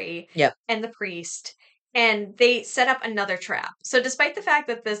the three and the priest, and they set up another trap. So despite the fact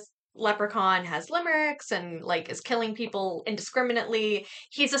that this leprechaun has limericks and like is killing people indiscriminately,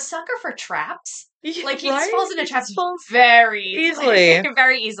 he's a sucker for traps. Like he just falls into traps very easily.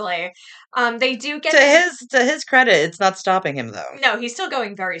 Very easily. They do get to his credit, it's not stopping him though. No, he's still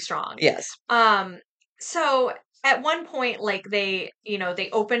going very strong. Yes. So at one point, like they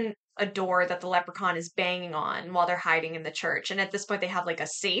open a door that the leprechaun is banging on while they're hiding in the church. And at this point they have like a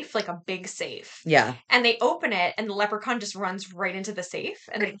safe, like a big safe. Yeah. And they open it and the leprechaun just runs right into the safe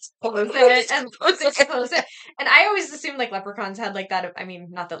and they close it and close it. And I always assumed like leprechauns had like that. I mean,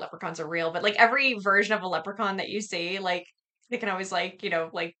 not that leprechauns are real, but like every version of a leprechaun that you see, like they can always like,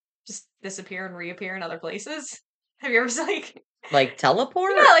 like just disappear and reappear in other places. Have you ever like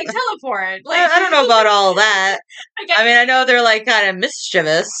teleport? Yeah, like teleport. Like I don't know about all that. I mean, I know they're like kind of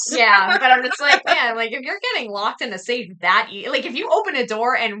mischievous. Yeah, but I'm just like, man, like if you're getting locked in a safe that like if you open a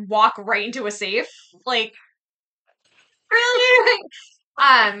door and walk right into a safe, like really?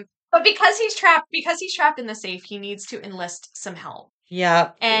 But because he's trapped in the safe, he needs to enlist some help.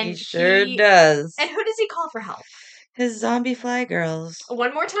 Yeah, and he sure does. And who does he call for help? His zombie fly girls.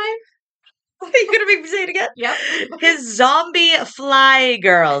 One more time? Are you gonna make me say it again? Yep. His zombie fly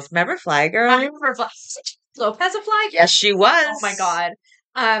girls. Remember Fly Girl? I remember Lopez a fly girl? Yes, she was. Oh my god.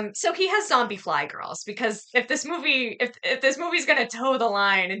 So he has zombie fly girls because if this movie's gonna toe the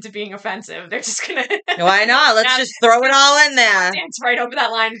line into being offensive, they're just gonna why not? Let's just throw it all in there. Dance right over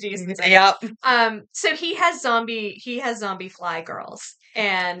that line of decency. Yep. So he has zombie fly girls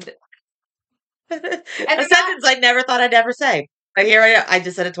and a sentence I never thought I'd ever say. But here I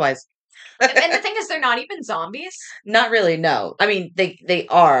just said it twice. And the thing is, they're not even zombies. Not really, no. I mean, they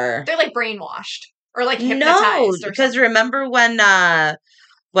are. They're like brainwashed or like hypnotized. No, because remember when the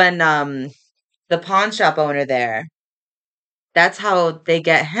pawn shop owner there, that's how they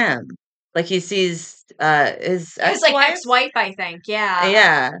get him. Like he sees his ex-wife, I think. Yeah.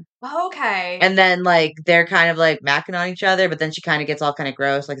 Yeah. Oh, okay. And then like they're kind of like macking on each other, but then she kind of gets all kind of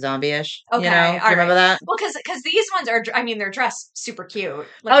gross, like zombie-ish. Okay, you know? Do you remember that? Well, because these ones are, I mean, they're dressed super cute.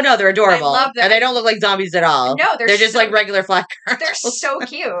 Like, oh no, they're adorable. I love them. And they don't look like zombies at all. No, they're just like regular flat girls. They're so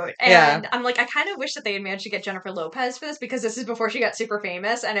cute. And I'm like, I kind of wish that they had managed to get Jennifer Lopez for this because this is before she got super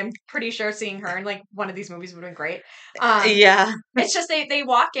famous, and I'm pretty sure seeing her in like one of these movies would have been great. Yeah. It's just they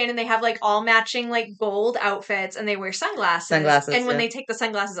walk in and they have like all matching like gold outfits and they wear sunglasses. And when they take the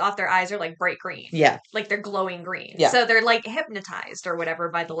sunglasses off, their eyes are like bright green. Yeah. Like they're glowing green. Yeah. So they're like hypnotized or whatever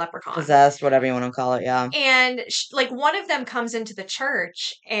by the leprechaun. Possessed, whatever you want to call it, yeah. And like one of them comes into the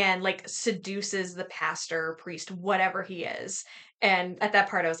church and like seduces the pastor, priest, whatever he is. And at that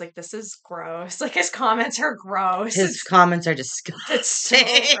part I was like, this is gross. Like his comments are gross. His comments are disgusting. It's so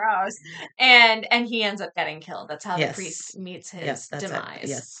gross. And he ends up getting killed. That's how the priest meets his demise.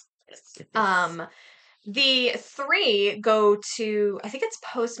 Yes. The three go to, I think it's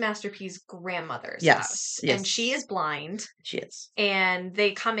Postmaster P's grandmother's house. Yes. And she is blind. She is. And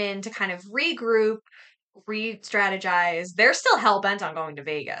they come in to kind of regroup, re-strategize. They're still hell-bent on going to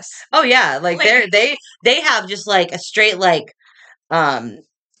Vegas. Oh yeah. Like they have just like a straight like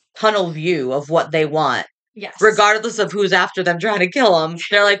tunnel view of what they want. Yes. Regardless of who's after them trying to kill them.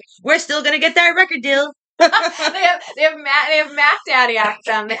 They're like, we're still gonna get that record deal. they have Mac Daddy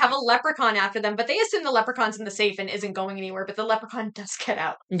after them. They have a leprechaun after them, but they assume the leprechaun's in the safe and isn't going anywhere. But the leprechaun does get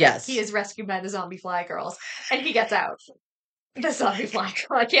out. Yes, he is rescued by the zombie fly girls, and he gets out. The zombie fly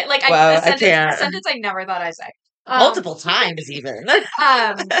girl. I can't. Like a sentence I never thought I'd say. Multiple times, even.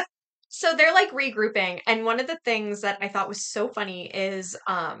 So they're like regrouping, and one of the things that I thought was so funny is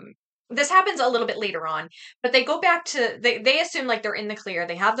this happens a little bit later on, but they go back to they assume like they're in the clear.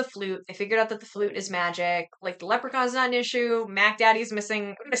 They have the flute. They figured out that the flute is magic. Like the leprechaun's not an issue. Mac Daddy's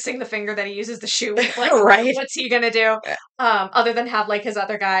missing the finger that he uses to shoot. Like, Right. what's he gonna do? Other than have like his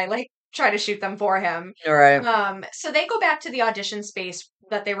other guy like try to shoot them for him. Right. So they go back to the audition space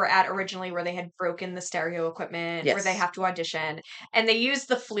that they were at originally, where they had broken the stereo equipment, where they Yes. have to audition, and they use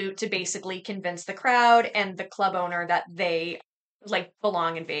the flute to basically convince the crowd and the club owner that they like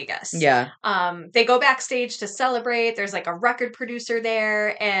belong in Vegas. Yeah. They go backstage to celebrate. There's like a record producer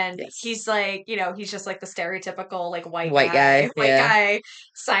there, and Yes. he's like, you know, he's just like the stereotypical like white guy. guy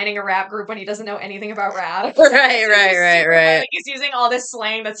signing a rap group when he doesn't know anything about rap. Right. Like, he's using all this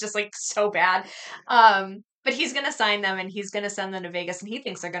slang that's just like so bad. But he's gonna sign them and he's gonna send them to Vegas, and he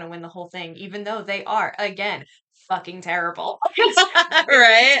thinks they're gonna win the whole thing, even though they are again fucking terrible.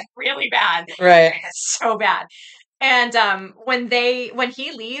 Right. Really bad. Right. It's so bad. And when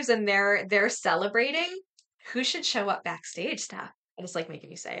he leaves and they're celebrating, who should show up backstage, Steph? I just like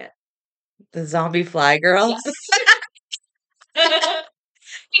making you say it. The zombie fly girls. Yes.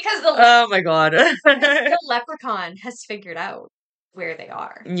 Because Oh my god. the leprechaun has figured out where they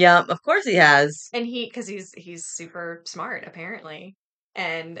are. Yeah, of course he has. And because he's super smart apparently.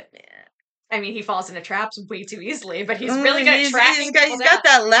 And I mean, he falls into traps way too easily, but he's really good at tracking. He's got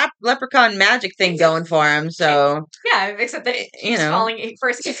that leprechaun magic thing going for him. So yeah, except that he's you know, falling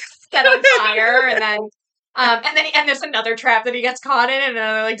first, gets set on fire, and then there's another trap that he gets caught in, and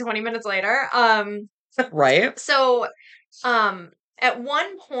another like 20 minutes later. Right. So, at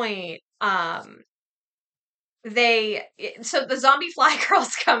one point, the zombie fly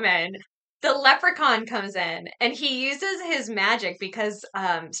girls come in. The leprechaun comes in, and he uses his magic because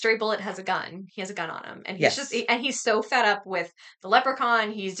Stray Bullet has a gun. He has a gun on him, and he's so fed up with the leprechaun.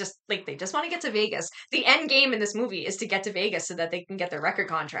 He's just like, they just want to get to Vegas. The end game in this movie is to get to Vegas so that they can get their record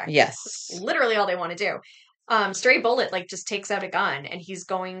contract. Yes, that's literally all they want to do. Stray Bullet like just takes out a gun, and he's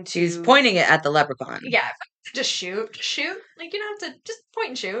pointing it at the leprechaun. Yeah, just shoot. Like, you don't have to just point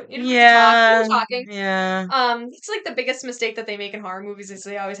and shoot. You don't have to talk. You're talking. Yeah. It's like the biggest mistake that they make in horror movies is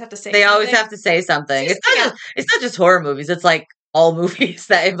they always have to say. Always have to say something. It's not just horror movies. It's like all movies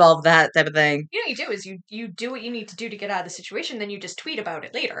that involve that type of thing. You know what you do is you do what you need to do to get out of the situation, then you just tweet about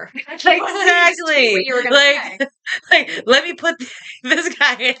it later. Exactly. What you were gonna say. Like, let me put this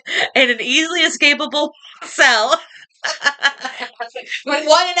guy in an easily escapable cell with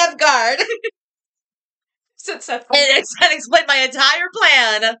one enough guard. So Seth and explain my entire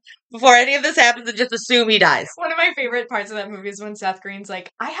plan before any of this happens, and just assume he dies. One of my favorite parts of that movie is when Seth Green's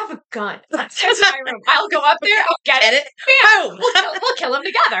like, "I have a gun. That's my room. I'll go up there. I'll get it. Bam! We'll kill him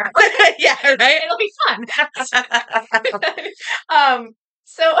together. Yeah, right. It'll be fun."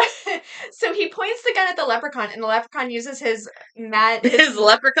 So he points the gun at the leprechaun, and the leprechaun uses his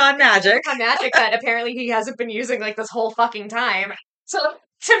leprechaun magic. Magic that apparently he hasn't been using like this whole fucking time. So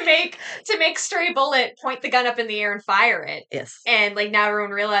to make Stray Bullet point the gun up in the air and fire it. Yes. And like now everyone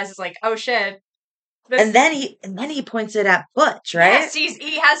realizes like, oh shit. And then he points it at Butch, right?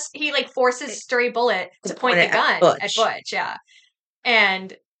 Yes, he like forces Stray Bullet to point the gun at Butch, yeah.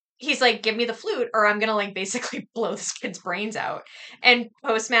 And he's like, give me the flute or I'm gonna like basically blow this kid's brains out. And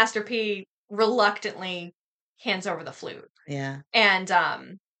Postmaster P reluctantly hands over the flute. Yeah. And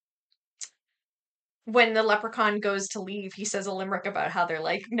when the leprechaun goes to leave, he says a limerick about how they're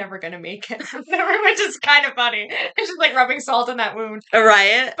like never gonna make it, which is kind of funny. It's just like rubbing salt in that wound,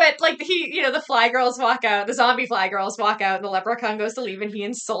 right? But like the fly girls walk out, the zombie fly girls walk out, and the leprechaun goes to leave, and he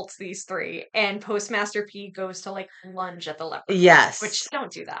insults these three, and Postmaster P goes to like lunge at the leprechaun. Yes, which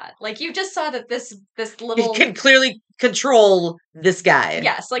don't do that. Like you just saw that this little he can clearly control this guy.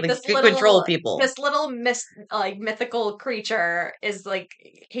 Yes, like this little control people. This little mythical creature is like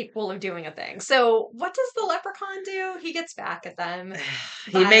capable of doing a thing. So what does the leprechaun do? He gets back at them.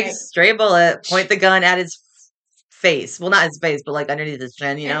 He makes Stray Bullet point the gun at his face. Well, not his face, but like underneath his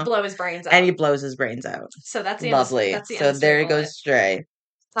chin, and blow his brains out. And he blows his brains out. So that's the lovely. That's the so there he goes, Stray.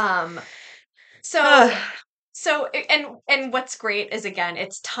 So and what's great is again,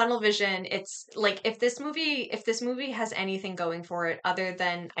 it's tunnel vision. It's like if this movie has anything going for it other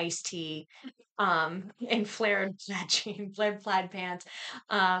than Ice-T, in flared plaid pants,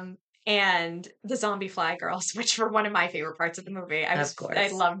 and the zombie fly girls, which were one of my favorite parts of the movie. I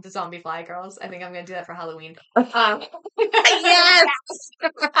loved the zombie fly girls. I think I'm gonna do that for Halloween. Yes.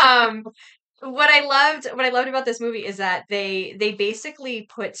 What I loved about this movie is that they basically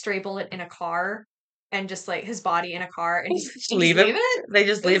put Stray Bullet in a car and just like his body in a car and Just leave it. They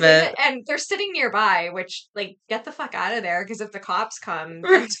just leave They it. and they're sitting nearby, which like get the fuck out of there because if the cops come,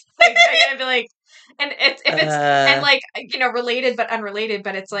 like, they're gonna be like, and if it's and like related but unrelated,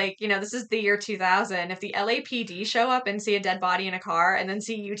 but it's like this is the year 2000. If the LAPD show up and see a dead body in a car and then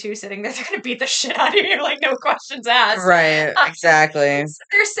see you two sitting there, they're gonna beat the shit out of you, like no questions asked. Right, exactly.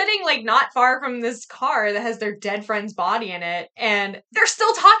 They're sitting like not far from this car that has their dead friend's body in it, and they're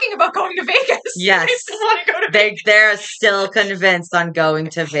still talking about going to Vegas. Yes, they still want to go to Vegas. They're still convinced on going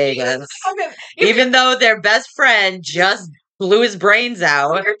to Vegas, even though their best friend just blew his brains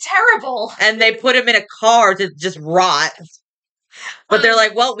out. You're terrible. And they put him in a car to just rot. But they're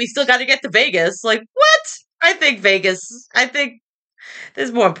like, well, we still got to get to Vegas. Like, what? I think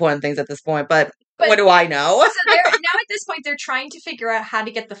there's more important things at this point, but what do I know? So now at this point, they're trying to figure out how to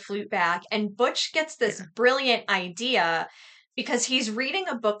get the flute back. And Butch gets this brilliant idea because he's reading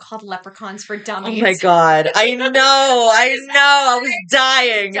a book called Leprechauns for Dummies. Oh my God. I know. I was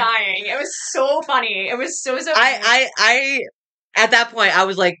dying. It was so funny. It was so I at that point, I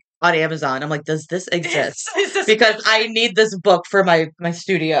was like, on Amazon. I'm like, does this exist? Because I need this book for my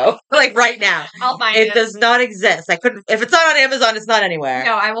studio, like right now. I'll find it. It does not exist. I couldn't. If it's not on Amazon, it's not anywhere.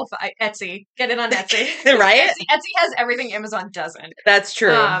 No, I will. Etsy. Get it on Etsy. Right? Etsy has everything Amazon doesn't. That's true.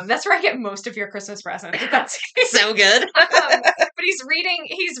 That's where I get most of your Christmas presents. That's so good. But he's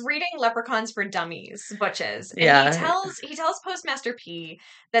reading Leprechauns for Dummies, Butch's. And he tells Postmaster P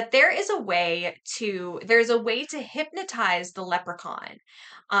that there's a way to hypnotize the leprechaun.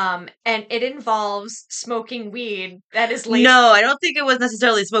 And it involves smoking weed that is laced. No, I don't think it was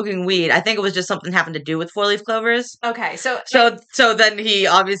necessarily smoking weed. I think it was just something having to do with 4-leaf clovers. Okay, so then he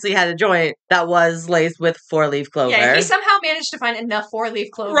obviously had a joint that was laced with 4-leaf clover. Yeah, he somehow managed to find enough 4-leaf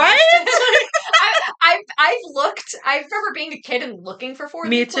clover. Right? I remember being a kid and looking for 4-leaf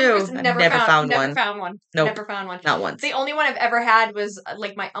Me too. clovers. Never found one. Nope. Never found one. Not once. The only one I've ever had was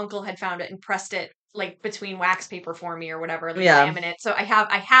like my uncle had found it and pressed it like between wax paper for me or whatever, like laminate. So I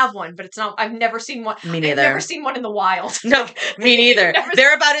have one, but it's not. I've never seen one. Me neither. I've never seen one in the wild. No, me neither.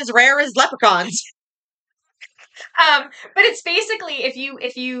 They're about as rare as leprechauns. But it's basically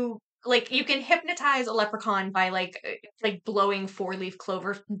if you like you can hypnotize a leprechaun by like blowing 4-leaf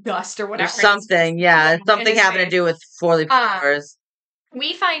clover dust or whatever. Or something, something having to do with 4-leaf clovers.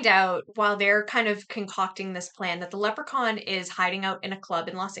 We find out while they're kind of concocting this plan that the leprechaun is hiding out in a club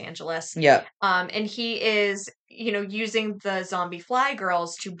in Los Angeles. Yeah. And he is, using the zombie fly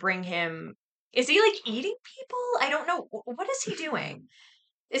girls to bring him. Is he like eating people? I don't know. What is he doing?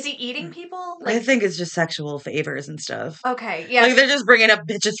 Is he eating people? I think it's just sexual favors and stuff. Okay, yeah. Like they're just bringing up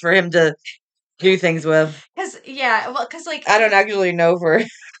bitches for him to do things with. Because like I don't actually know for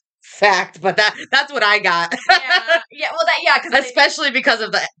fact, but that's what I got. Because especially because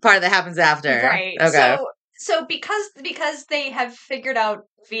of the part that happens after. Right. Okay. So because they have figured out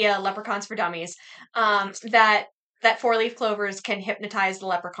via Leprechauns for Dummies, that 4-leaf clovers can hypnotize the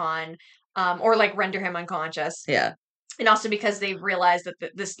leprechaun, or like render him unconscious. Yeah. And also because they realize that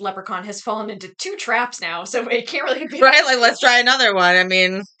this leprechaun has fallen into 2 traps now, so it can't really be right. Like, let's try another one. I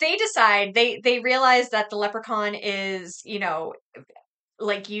mean, they decide they realize that the leprechaun is,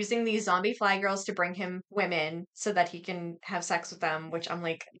 like using these zombie fly girls to bring him women so that he can have sex with them. Which I'm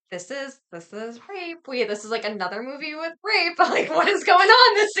like, this is rape. This is like another movie with rape. Like, what is going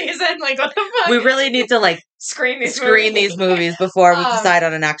on this season? Like, what the fuck? We really need to like screen these movies before we decide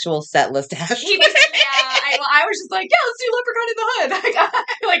on an actual set list. Ashley. I was just like, yeah, let's do Leprechaun in the Hood,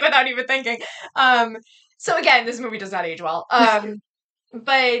 like without even thinking. So again, this movie does not age well.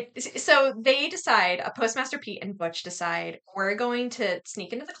 But so they decide, Postmaster Pete and Butch decide, we're going to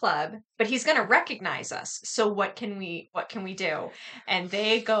sneak into the club, but he's going to recognize us. So what can we do? And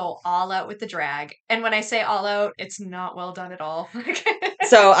they go all out with the drag. And when I say all out, it's not well done at all.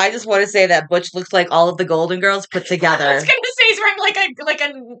 So I just want to say that Butch looks like all of the Golden Girls put together. I was going to say he's wearing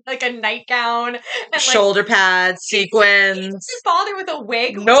like a nightgown and shoulder pads, sequins. His father with a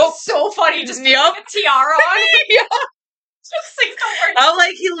wig. Nope. So funny. Just a tiara on. Yeah. Oh,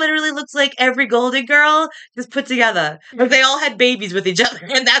 like he literally looks like every Golden Girl just put together. Like they all had babies with each other,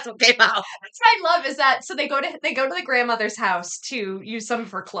 and that's what came out. That's what I love is that so they go to the grandmother's house to use some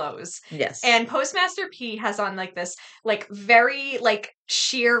of her clothes. Yes. And Postmaster P has on like this like very like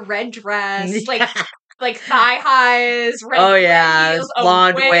sheer red dress, like thigh highs, red heels,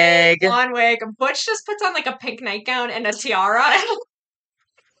 blonde wig. And Butch just puts on like a pink nightgown and a tiara.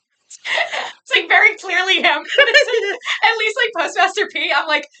 It's like very clearly him. At least like Postmaster P, I'm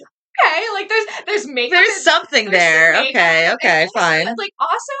like, okay, like there's makeup. There's something there. Okay, fine. Like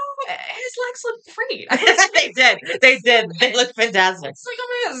also his legs look great. They did. They look fantastic. It's like, oh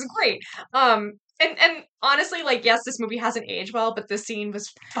my god, this is great. And honestly, like, yes, this movie hasn't aged well, but this scene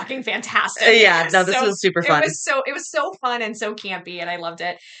was fucking fantastic. Yeah, no, this was super fun. It was so fun and so campy, and I loved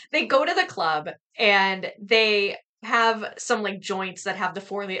it. They go to the club and they have some like joints that have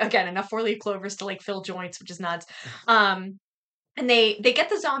the enough 4-leaf clovers to like fill joints, which is nuts. And they get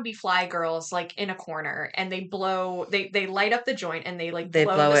the zombie fly girls like in a corner, and they light up the joint, and they blow it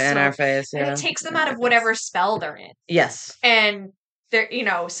the in our smoke, face, and it takes them out of whatever spell they're in. Yes. And they're,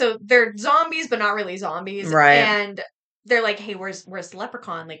 so they're zombies, but not really zombies. Right. And they're like, hey, where's the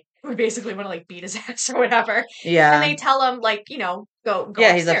leprechaun? Like, we basically want to like beat his ass or whatever. Yeah. And they tell him like, go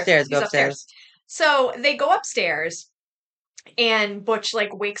yeah, upstairs. Go upstairs. So they go upstairs, and Butch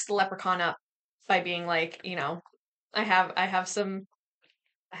like wakes the leprechaun up by being like, I have some,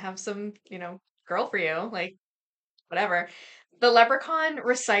 girl for you, like, whatever. The leprechaun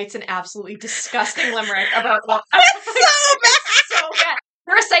recites an absolutely disgusting limerick about so bad.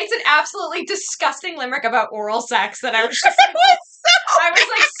 Recites an absolutely disgusting limerick about oral sex that I was just I was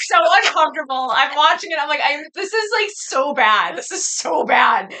like so uncomfortable. I'm watching it. I'm like, this is like so bad. This is so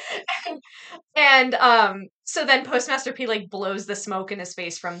bad. And so then Postmaster P like blows the smoke in his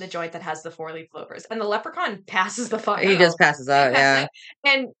face from the joint that has the 4-leaf clovers, and the leprechaun passes the fuck out. He just passes out, yeah.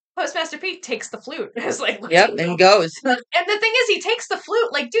 And Postmaster P takes the flute. It's like, yep, and goes. And the thing is, he takes the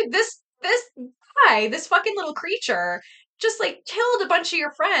flute. Like, dude, this guy, this fucking little creature, just like killed a bunch of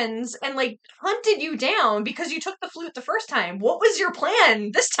your friends and like hunted you down because you took the flute the first time. What was your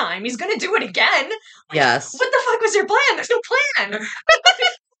plan this time? He's gonna do it again. Like, yes. What the fuck was your plan? There's no plan.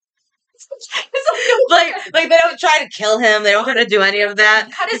 like they don't try to kill him. They don't try to do any of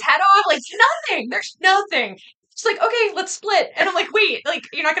that. Cut his head off. Like, nothing. There's nothing. It's like, okay, let's split. And I'm like, wait, like,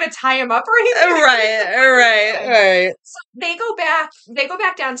 you're not going to tie him up or anything? Right. So they go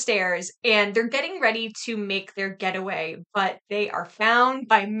back downstairs, and they're getting ready to make their getaway, but they are found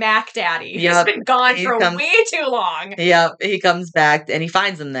by Mac Daddy. Yep. He's been gone way too long. Yep, he comes back, and he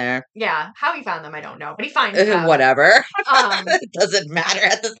finds them there. Yeah, how he found them, I don't know, but he finds them. Whatever. It doesn't matter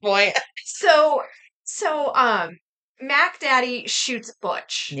at this point. So, Mac Daddy shoots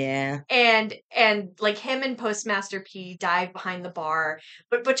Butch. Yeah. And like him and Postmaster P dive behind the bar,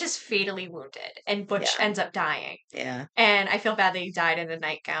 but Butch is fatally wounded, and Butch ends up dying. Yeah. And I feel bad that he died in a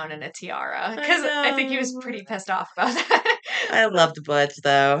nightgown and a tiara, because I think he was pretty pissed off about that. I loved Butch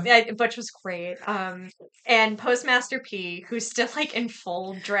though. Yeah, Butch was great. And Postmaster P, who's still like in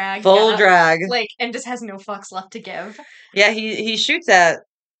full drag, like, and just has no fucks left to give. Yeah, he shoots at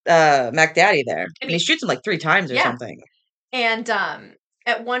Mac Daddy there, and he shoots him like 3 times or something. And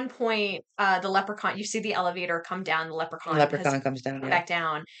at one point, the leprechaun, you see the elevator come down. The leprechaun comes down back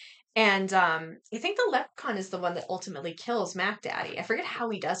down, and I think the leprechaun is the one that ultimately kills Mac Daddy. I forget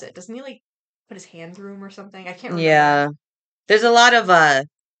how he does it. Doesn't he like put his hand through him or something? I can't remember. Yeah, there's a lot of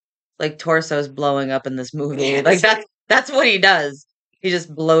like torsos blowing up in this movie. Yeah, like that's what he does. He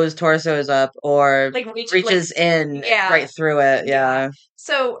just blows torsos up, or like reaches in right through it. Yeah.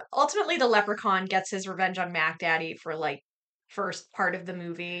 So ultimately, the leprechaun gets his revenge on Mac Daddy for like first part of the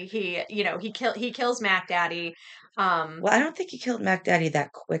movie. He kills Mac Daddy. Well, I don't think he killed Mac Daddy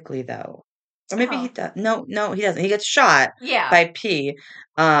that quickly though, or maybe he does. No, he doesn't. He gets shot. By P.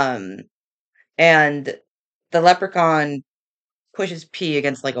 And the leprechaun pushes P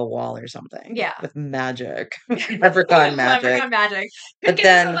against like a wall or something. Yeah. With magic. Leprechaun magic. Leprechaun magic. But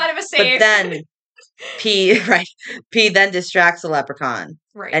then P then distracts the leprechaun.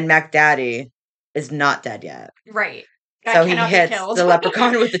 Right. And Mac Daddy is not dead yet. Right. So he hits the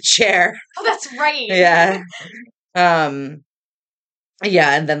leprechaun with a chair. Oh, that's right. Yeah.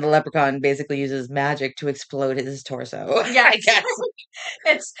 Yeah, and then the leprechaun basically uses magic to explode his torso. Yeah, I guess.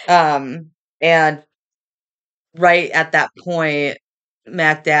 It's and right at that point,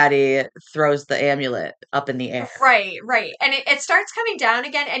 Mac Daddy throws the amulet up in the air. Right. And it starts coming down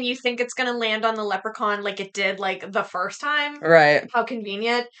again, and you think it's going to land on the leprechaun like it did like the first time. Right. How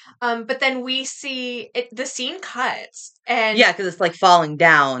convenient. But then we see the scene cuts. And yeah, because it's like falling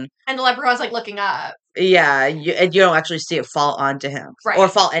down. And the leprechaun's like looking up. Yeah, and you don't actually see it fall onto him. Right. Or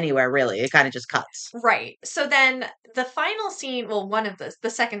fall anywhere, really. It kind of just cuts. Right. So then the final scene, well, one of the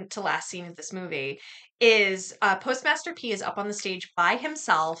second to last scene of this movie is Postmaster P is up on the stage by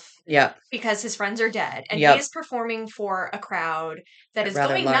himself. Yeah. Because his friends are dead. And he is performing for a crowd that is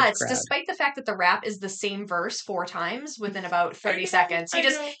going nuts, despite the fact that the rap is the same verse 4 times within about 30 seconds.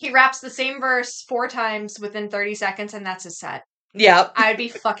 He raps the same verse 4 times within 30 seconds, and that's his set. Yep. I'd be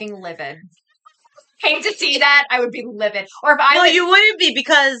fucking livid. came to see that, I would be livid. Or if I Well, was you wouldn't be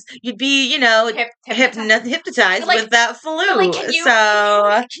because you'd be, hypnotized Like- with that but, like, flute. can you-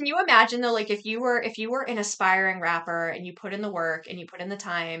 So Can you imagine though, like if you were an aspiring rapper and you put in the work and you put in the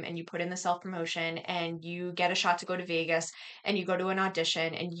time and you put in the self promotion and you get a shot to go to Vegas and you go to an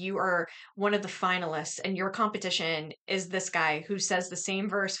audition and you are one of the finalists and your competition is this guy who says the same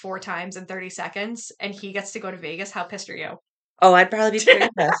verse 4 times in 30 seconds and he gets to go to Vegas, how pissed are you? oh, I'd probably be pretty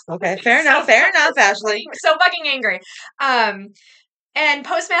pissed. Okay, fair enough, Ashley. So fucking angry. And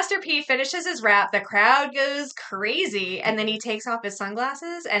Postmaster P finishes his rap. The crowd goes crazy, and then he takes off his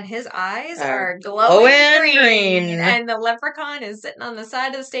sunglasses, and his eyes are glowing green. And the leprechaun is sitting on the side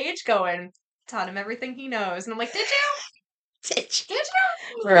of the stage, going, "Taught him everything he knows." And I'm like, "Did you? Did you?"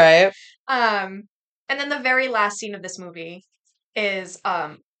 Right. And then the very last scene of this movie is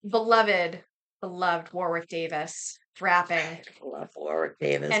beloved Warwick Davis rapping. I love Warwick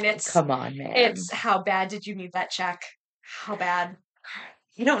Davis. And it's come on, man. It's how bad did you need that check? How bad?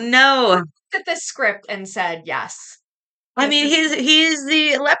 You don't know. Looked at this script and said yes. I mean, he's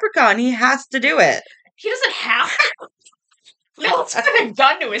the leprechaun. He has to do it. He doesn't have to. No, it's putting a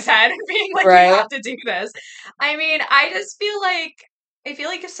gun to his head and being like, Right. "You have to do this." I mean, I feel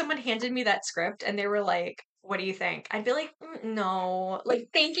like if someone handed me that script and they were like, "What do you think?" I'd be like, "No, like,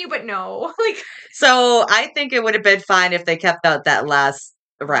 thank you, but no." Like, so I think it would have been fine if they kept out that last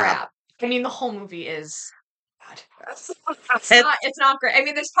rap. I mean, the whole movie is bad. It's not great. I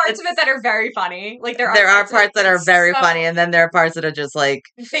mean, there's parts of it that are very funny. Like there are parts that are very funny, and then there are parts that are just like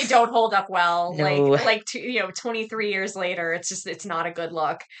they don't hold up well. No. Like 23 years later, it's not a good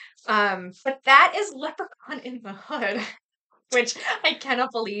look. But that is Leprechaun in the Hood, which I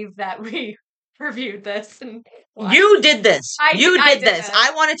cannot believe that we reviewed this. And you did this. I did this.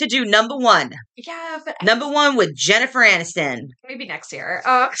 I wanted to do number 1. Yeah, but Number 1 with Jennifer Aniston. maybe next year.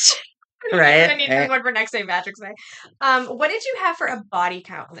 Right. I need one for next St. Patrick's Day. What did you have for a body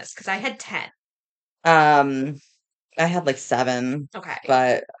count in this? Because I had 10. I had like 7. Okay.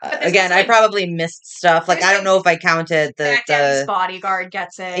 But this again, is like- I probably missed stuff. Like I don't know if I counted Back Daddy's bodyguard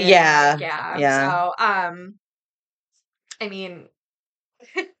gets it. Yeah. Yeah. So, I mean,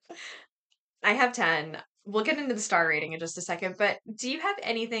 I have 10. We'll get into the star rating in just a second, but do you have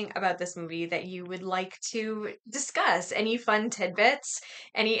anything about this movie that you would like to discuss? Any fun tidbits?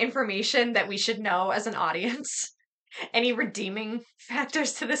 Any information that we should know as an audience? Any redeeming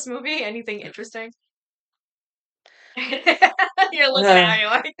factors to this movie? Anything interesting? You're looking at me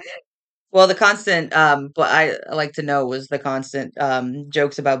like... Well, the constant, what I like to know was the constant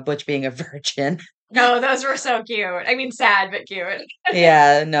jokes about Butch being a virgin. No, those were so cute. I mean, sad, but cute.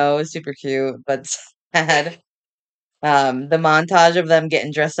 Yeah, no, it was super cute, but sad. The montage of them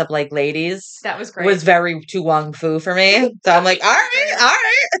getting dressed up like ladies That was great. was very Tu Wong Fu for me. So I'm like, all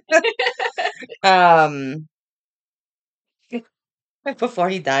right. Before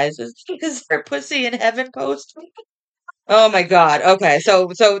he dies, is her pussy in heaven post? Oh my god. Okay, so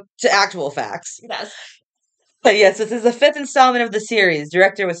to actual facts. Yes. But yes, this is the 5th installment of the series.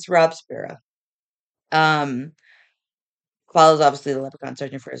 Director was Rob Spira. Follows obviously the leprechaun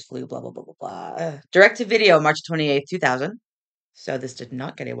searching for his flute, blah blah blah blah blah. Direct to video, March 28th, 2000. So this did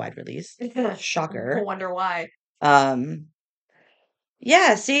not get a wide release. Shocker. I wonder why.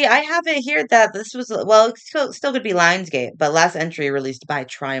 Yeah, see, I have it here that this was, well, it still could be Lionsgate, but last entry released by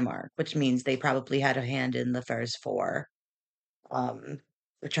Trimark, which means they probably had a hand in the first 4. The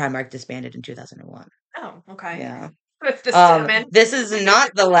Trimark disbanded in 2001. Oh, okay. Yeah. With the cinnamon. This is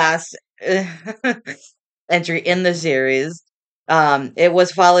not the last entry in the series. It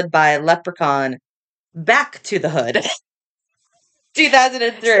was followed by Leprechaun Back to the Hood.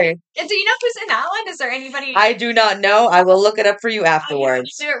 2003. And do you know who's in that one? Is there anybody? I do not know. I will look it up for you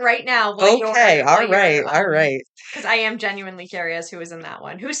afterwards. Do it right now. Okay, all right. Because I am genuinely curious who was in that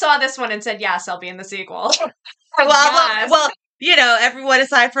one. Who saw this one and said, "Yes, I'll be in the sequel." Well, everyone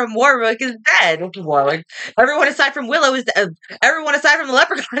aside from Warwick is dead. Warwick. Everyone aside from Willow is dead. Everyone aside from the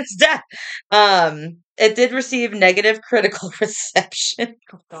Leprechaun is dead. It did receive negative critical reception.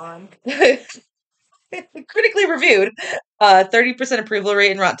 Oh, God. Critically reviewed. 30% approval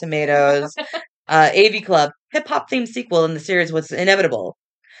rate in Rotten Tomatoes. AV Club. Hip-hop themed sequel in the series was inevitable.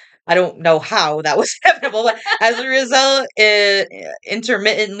 I don't know how that was inevitable, but as a result,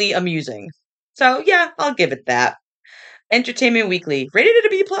 intermittently amusing. So, yeah, I'll give it that. Entertainment Weekly rated it a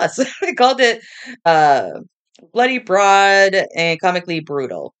B+. They called it bloody broad and comically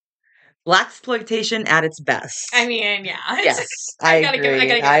brutal. Blaxploitation at its best. I mean, yeah. Yes, I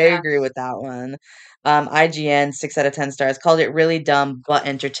agree with that one. IGN 6 out of 10 stars called it really dumb but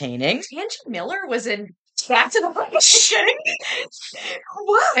entertaining. Angie Miller was in Back to the Future.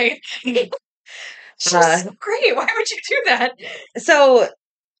 Why? She's Uh, so great. Why would you do that? so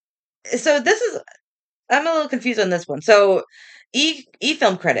this is, I'm a little confused on this one. So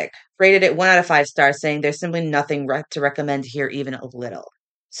Film Critic rated it 1 out of 5 stars, saying there's simply nothing to recommend here, even a little.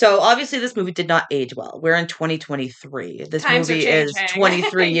 So obviously this movie did not age well. We're in 2023. This Times are movie is changing.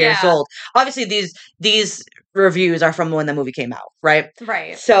 23 years Yeah. old. Obviously these reviews are from when the movie came out, right?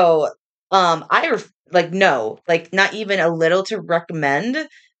 Right. So no, like not even a little to recommend.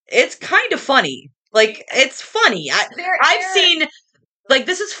 It's kind of funny. Like it's funny. I've seen, like,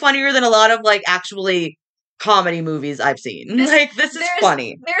 this is funnier than a lot of like actually comedy movies I've seen. This is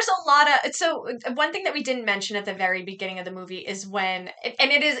funny. There's a lot of, so one thing that we didn't mention at the very beginning of the movie is when,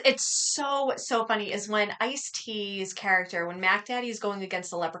 and it's so funny, is when Ice-T's character, when Mac Daddy is going against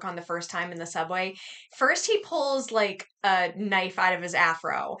the Leprechaun the first time in the subway, first he pulls like a knife out of his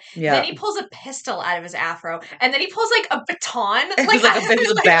afro, then he pulls a pistol out of his afro, and then he pulls like a baton, like a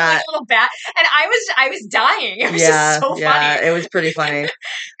bat, a little bat, and I was dying. It was just so funny. It was pretty funny.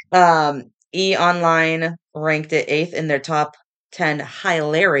 E! Online ranked it 8th in their top 10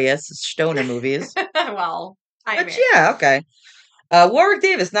 hilarious stoner movies. Well, okay. Warwick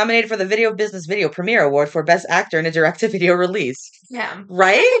Davis nominated for the Video Business Video Premiere Award for Best Actor in a Direct-to-Video Release. Yeah.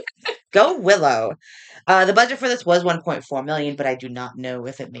 Right? Go Willow. The budget for this was $1.4 million, but I do not know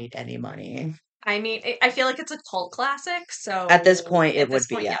if it made any money. I mean, I feel like it's a cult classic, so at this point it would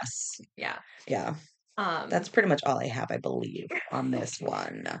be, yes. Yeah. That's pretty much all I have, I believe, on this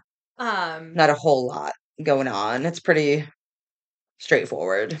one. Not a whole lot going on. It's pretty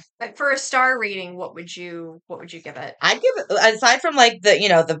straightforward. For a star rating, what would you give it? I'd give it, aside from like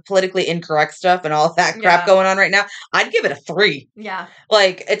the politically incorrect stuff and all that crap going on right now, I'd give it a 3. Yeah.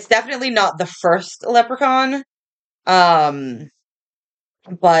 Like, it's definitely not the first Leprechaun. But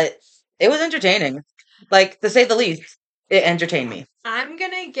it was entertaining. Like, to say the least, it entertained me. I'm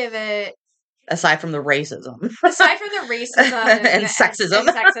gonna give it, aside from the racism. and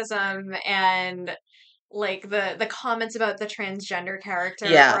sexism. And like the comments about the transgender character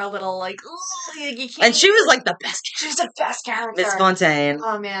were a little like, you can't. And she was like the best. She was the best character. Miss Fontaine.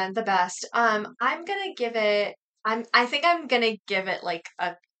 Oh man, the best. I'm gonna give it. I think I'm gonna give it like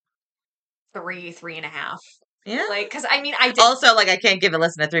a 3.5. Yeah. Like, because I mean, I did. Also, like, I can't give it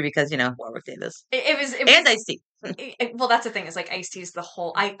less than a 3 because, Warwick Davis. It was and Ice-T. Well, that's the thing. Is like Ice-T's the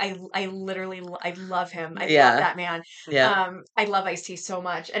whole. I literally I love him. I love that man. Yeah. I love Ice-T so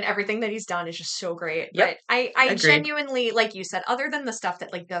much, and everything that he's done is just so great. Yep. But I genuinely, like you said, other than the stuff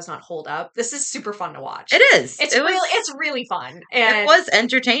that like does not hold up, this is super fun to watch. It is. It's really fun, and it was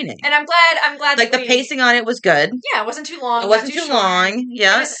entertaining. And I'm glad. Like, the pacing on it was good. Yeah, it wasn't too long. It wasn't too long.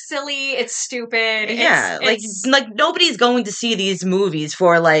 Yeah. It was silly. It's stupid. Yeah. Like nobody's going to see these movies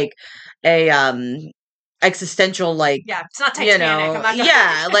for like a existential, like, it's not Titanic. I'm not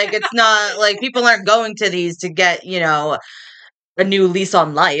gonna... like, it's not like people aren't going to these to get a new lease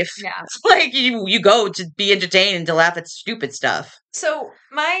on life. Yeah. Like, you go to be entertained and to laugh at stupid stuff. So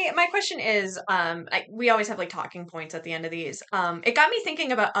my question is, we always have like talking points at the end of these. It got me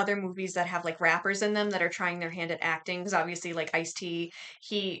thinking about other movies that have like rappers in them that are trying their hand at acting. Because obviously, like Ice-T,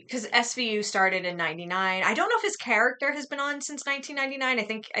 because SVU started in '99. I don't know if his character has been on since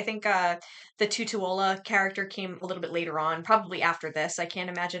 1999. I think the Tutuola character came a little bit later on, probably after this. I can't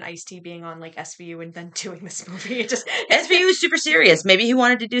imagine Ice-T being on like SVU and then doing this movie. It just SVU is super serious. Maybe he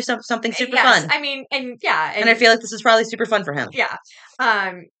wanted to do something super fun. I mean, and I feel like this is probably super fun for him. Yeah.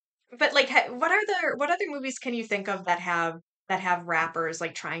 But like, what other movies can you think of that have rappers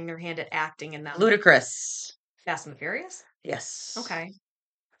like trying their hand at acting in them? Ludacris. Fast and the Furious? Yes. Okay.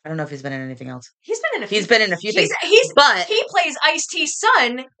 I don't know if he's been in anything else. He's been in a few things. But he plays Ice-T's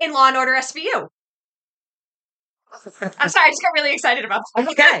son in Law and Order SVU. I'm sorry, I just got really excited about that.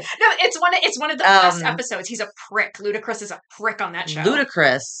 Okay. No, it's one of the best episodes. He's a prick. Ludacris is a prick on that show.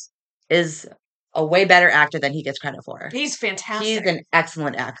 Ludacris is a way better actor than he gets credit for. He's fantastic. He's an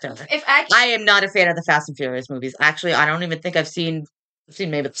excellent actor. I am not a fan of the Fast and Furious movies. Actually, I don't even think I've seen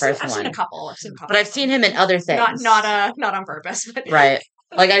maybe the first one. I've seen a couple. But I've seen him in other things. Not on purpose. But. Right.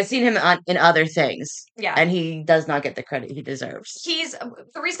 Like, I've seen him in other things. Yeah. And he does not get the credit he deserves.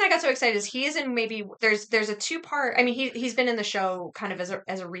 The reason I got so excited is he is in maybe, there's a 2-part, I mean, he's been in the show kind of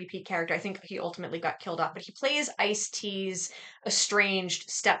as a repeat character. I think he ultimately got killed off, but he plays Ice-T's estranged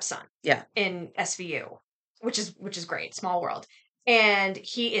stepson. Yeah. In SVU, which is great. Small world. And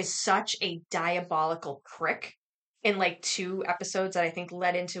he is such a diabolical prick in like 2 episodes that I think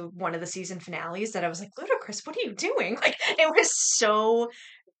led into one of the season finales that I was like, Ludacris, what are you doing? Like, it was so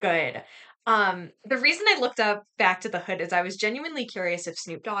good. The reason I looked up Back to the Hood is I was genuinely curious if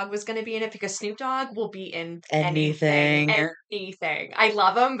Snoop Dogg was going to be in it because Snoop Dogg will be in anything. I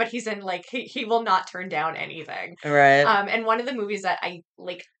love him, but he's in like he will not turn down anything. Right. And one of the movies that I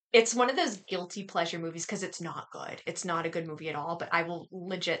like, it's one of those guilty pleasure movies because it's not good. It's not a good movie at all, but I will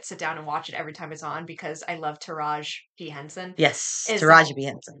legit sit down and watch it every time it's on because I love Taraji P. Henson. Yes, Is, Taraji P.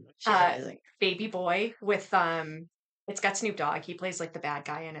 Henson. She's amazing. Baby Boy with it's got Snoop Dogg. He plays like the bad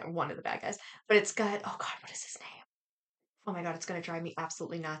guy in it, or one of the bad guys. But it's got, oh God, what is his name? Oh my God, it's gonna drive me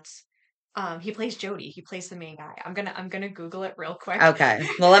absolutely nuts. He plays Jody. He plays the main guy. I'm gonna Google it real quick. Okay.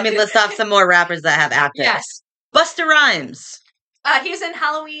 Well, let me list off some more rappers that have actors. Yes. Busta Rhymes. He was in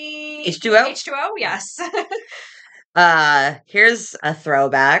Halloween. H2O? H2O, yes. Here's a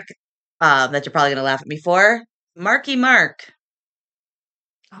throwback that you're probably gonna laugh at me for. Marky Mark.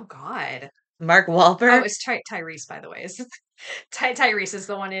 Oh God. Mark Wahlberg. Oh, it's Tyrese, by the way. Tyrese is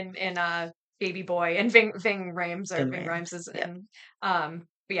the one in Baby Boy, and Ving Rhames is in. But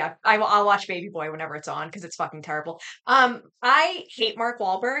yeah, I'll watch Baby Boy whenever it's on because it's fucking terrible. I hate Mark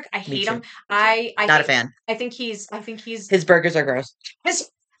Wahlberg. I hate him. I not a fan. I think he's his burgers are gross.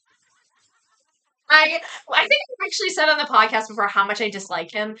 I think I actually said on the podcast before how much I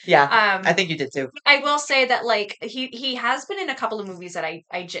dislike him. Yeah, I think you did too. I will say that like he has been in a couple of movies that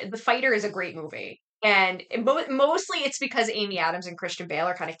The Fighter is a great movie. And mostly it's because Amy Adams and Christian Bale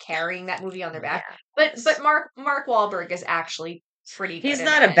are kind of carrying that movie on their back. Yeah. But Mark Wahlberg is actually pretty good. He's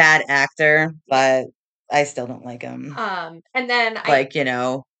not a bad actor, but I still don't like him. And then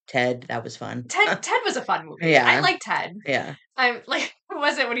Ted, that was fun. Ted was a fun movie. Yeah. I like Ted. Yeah. I'm like, who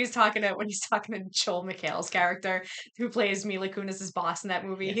was it when he's talking to Joel McHale's character who plays Mila Kunis's boss in that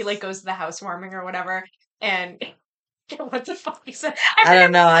movie? Yes. He like goes to the housewarming or whatever, and what the fuck he said? I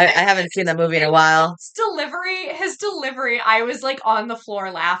don't know. I haven't seen that movie in a while. His delivery, I was like on the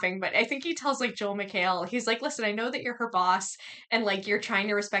floor laughing, but I think he tells like Joel McHale, he's like, listen, I know that you're her boss and like you're trying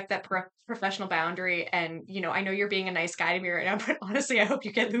to respect that professional boundary, and I know you're being a nice guy to me right now, but honestly, I hope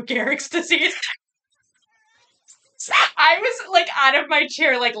you get Lou Gehrig's disease. I was like out of my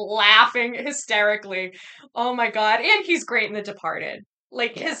chair, like laughing hysterically. Oh my God. And he's great in The Departed.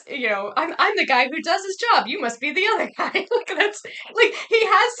 Like his, I'm the guy who does his job. You must be the other guy. Like that's like he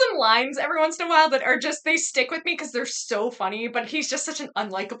has some lines every once in a while that are just they stick with me because they're so funny. But he's just such an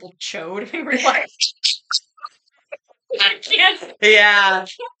unlikable chode in real life. I can't. Yeah.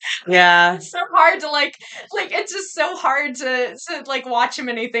 It's so hard to like it's just so hard to like watch him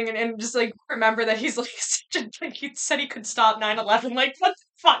in anything and just like remember that he's like like he said he could stop 9/11. Like what the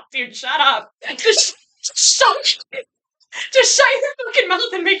fuck, dude? Shut up. Just shut your fucking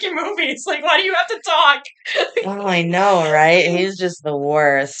mouth and make your movies. Like, why do you have to talk? Oh, I know, right? He's just the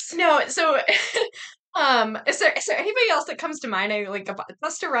worst. No, so is there anybody else that comes to mind? I like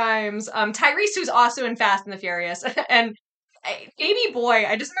Busta Rhymes, Tyrese, who's also in Fast and the Furious, and Baby Boy.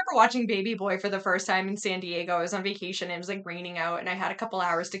 I just remember watching Baby Boy for the first time in San Diego. I was on vacation and it was like raining out and I had a couple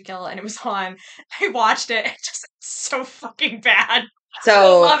hours to kill and it was on. I watched it. It's just so fucking bad.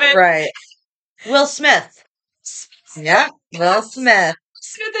 So I love it. Right. Will Smith. Yeah, Will Smith.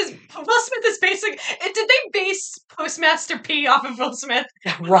 Will Smith is basic. Did they base Postmaster P off of Will Smith?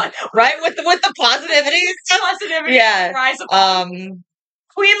 Right, with the positivity. Positivity. Yeah. Rise of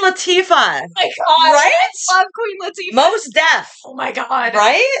Queen Latifah. Oh my God, right? I love Queen Latifah. Mos Def. Oh my God.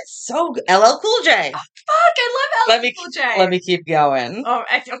 Right? So LL Cool J. Oh, fuck, I love LL Cool J. Let me keep going. Oh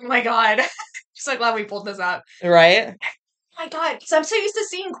my God. I'm so glad we pulled this up. Right? Oh my God. So I'm so used to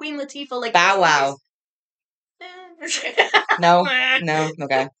seeing Queen Latifah like Bow Wow. No.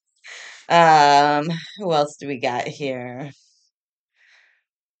 Okay. Who else do we got here?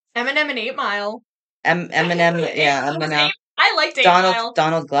 Eminem and 8 Mile. Eminem, yeah, Eminem. I liked 8 Mile.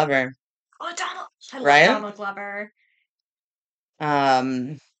 Donald Glover. Oh, Donald. I love right? Donald Glover.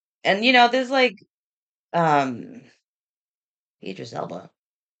 And there's like, Idris Elba.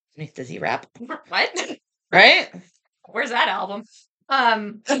 Does he rap? What? Right? Where's that album?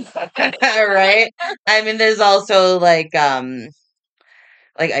 Right? I mean, there's also like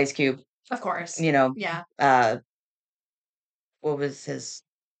Ice Cube. Of course. Yeah. What was his?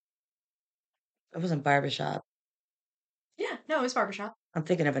 It wasn't Barbershop. Yeah, no, it was Barbershop. I'm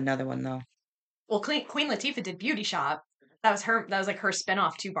thinking of another one though. Well, Queen Latifah did Beauty Shop. That was like her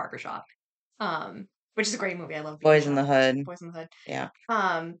spinoff to Barbershop. Which is a great movie. I love Boys in the Hood. Boys in the Hood. Yeah.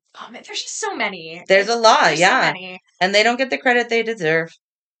 Oh man, there's just so many. There's a lot, yeah. So many. And they don't get the credit they deserve.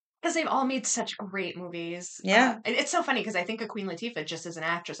 Because they've all made such great movies. Yeah. It's so funny because I think of Queen Latifah just as an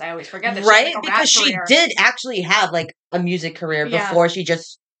actress. I always forget that right? She had because she did actually have like a music career before she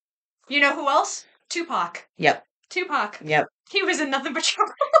just... You know who else? Tupac. Yep. Tupac. Yep. He was in Nothing But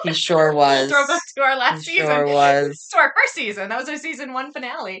Trouble. He sure was. Throwback to our last He season. sure was. To our first season. That was our season 1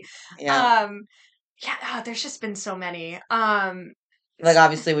 finale. Yeah. There's just been so many. Like,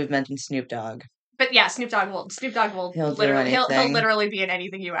 obviously, we've mentioned Snoop Dogg. But yeah, Snoop Dogg will He'll literally be in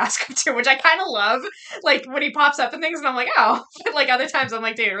anything you ask him to, which I kind of love. Like when he pops up in things, and I'm like, oh. But like other times, I'm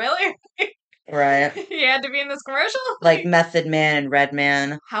like, dude, really? Right. He had to be in this commercial. Like Method Man and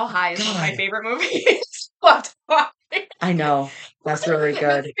Redman. How High is one of my favorite movies. Loved watching. I know. That's really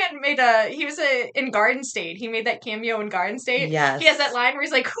good. He was in Garden State. He made that cameo in Garden State. Yes. He has that line where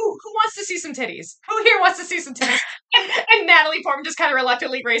he's like, who wants to see some titties? Who here wants to see some titties? and Natalie Portman just kind of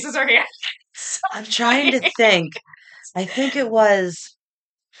reluctantly raises her hand. So I'm trying to think. I think it was...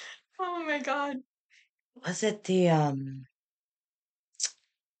 Oh my god. Was it the, I'm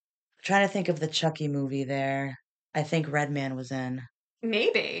trying to think of the Chucky movie there. I think Redman was in.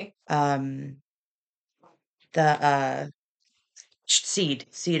 Maybe. The, Seed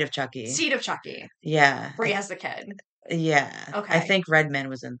of Chucky. Seed of Chucky. Yeah. Where he has the kid. Yeah. Okay. I think Redman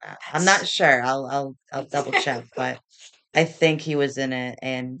was in that. I'm not sure. I'll double check, but I think he was in it,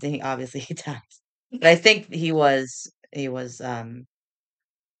 and he obviously he dies. But I think he was because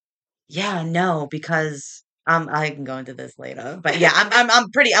I can go into this later. But yeah, I'm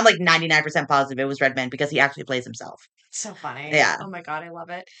like 99% positive it was Redman because he actually plays himself. So funny. Yeah. Oh my god, I love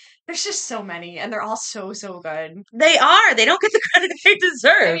it. There's just so many, and they're all so good. They are. They don't get the credit they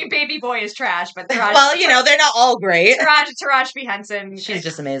deserve. I mean, Baby Boy is trash, but Taraji, well, they're not all great. Taraji P. Henson. She's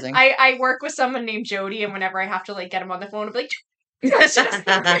just amazing. I work with someone named Jody, and whenever I have to like get him on the phone, I'll be like,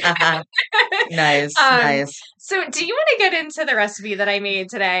 nice. So, do you want to get into the recipe that I made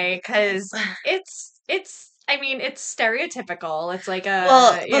today? Because it's stereotypical. It's like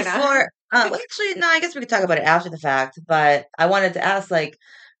actually, no, I guess we could talk about it after the fact. But I wanted to ask, like,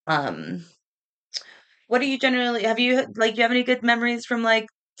 what do you generally do you have any good memories from like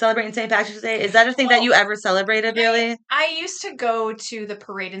celebrating St. Patrick's Day? Is that a thing that you ever celebrated? Really? I used to go to the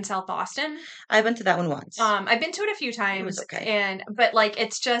parade in South Boston. I went to that one once. I've been to it a few times. It was okay. But like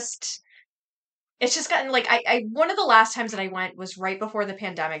it's just gotten like I one of the last times that I went was right before the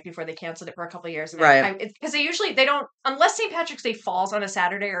pandemic, before they canceled it for a couple of years. And right. Because they don't, unless St. Patrick's Day falls on a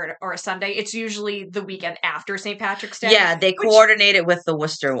Saturday or a Sunday, it's usually the weekend after St. Patrick's Day. Yeah, they coordinate it with the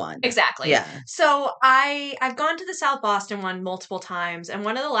Worcester one. Exactly. Yeah. So I've gone to the South Boston one multiple times, and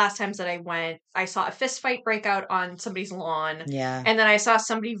one of the last times that I went, I saw a fist fight break out on somebody's lawn. Yeah. And then I saw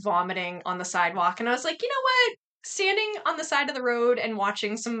somebody vomiting on the sidewalk, and I was like, you know what? Standing on the side of the road and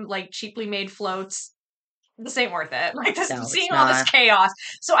watching some like cheaply made floats, this ain't worth it. Like seeing all this chaos.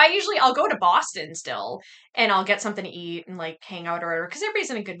 So I'll go to Boston still, and I'll get something to eat and like hang out or whatever, because everybody's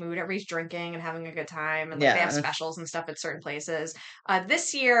in a good mood, everybody's drinking and having a good time, and like, they have specials and stuff at certain places.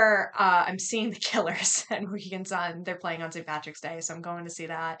 This year, I'm seeing the Killers at Mohegan Sun. They're playing on St. Patrick's Day, so I'm going to see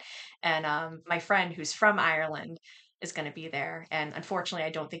that. And my friend who's from Ireland is going to be there, and unfortunately I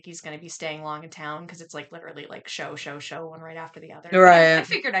don't think he's going to be staying long in town, because it's like literally like show one right after the other. Right. I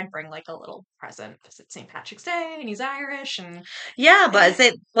figured I'd bring like a little present because it's St. Patrick's Day and he's Irish, and but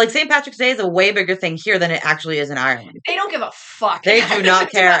St. Patrick's Day is a way bigger thing here than it actually is in Ireland. They don't give a fuck. They do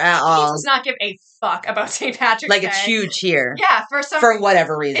not care at all. He does not give a fuck about St. Patrick's Day. Like, it's huge here. Yeah, for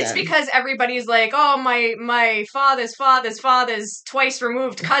whatever reason. It's because everybody's like, oh, my father's twice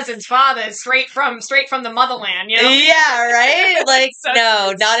removed cousin's father, straight from the motherland, you know? Yeah, right? Like,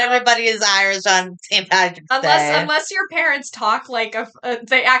 no, not everybody is Irish on St. Patrick's Day. Unless your parents talk like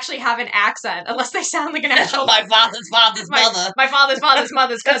they actually have an accent, unless they sound like an actual... my father's mother. My father's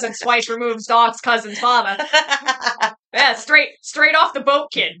mother's cousin, twice removed dog's cousin's father. Yeah, straight off the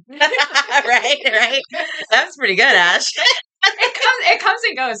boat, kid. right. That's pretty good, Ash. It comes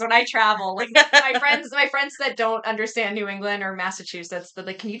and goes when I travel. Like my friends that don't understand New England or Massachusetts, they're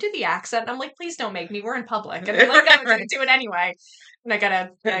like, "Can you do the accent?" And I'm like, "Please don't make me. We're in public." And they're like, "I'm gonna do it anyway." And I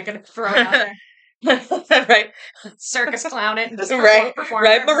gotta throw it out there. Right. Circus clown it and just perform.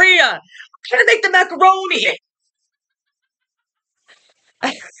 Right, Maria. I'm gonna make the macaroni.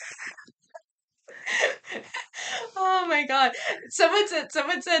 Oh my god! Someone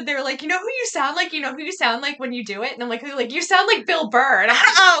said they were like, you know who you sound like when you do it, and I'm like, you sound like Bill Burr. And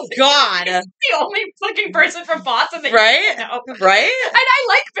oh god! He's the only fucking person from Boston that right, you know. Right. And I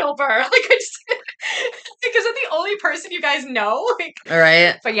like Bill Burr, like I just because I'm the only person you guys know. Like, all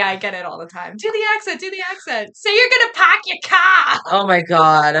right. But yeah, I get it all the time. Do the accent. Say you're gonna park your car. Oh my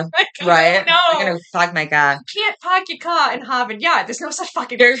god! Like, right? No, I'm gonna park my car. You can't park your car in Harvard Yard. There's no such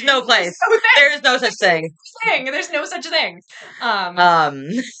fucking. There's no place. There's no such thing. There's no such thing.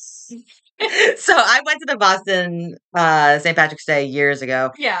 So I went to the Boston St. Patrick's Day years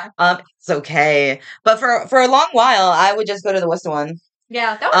ago. Yeah. It's okay, but for a long while, I would just go to the Worcester one.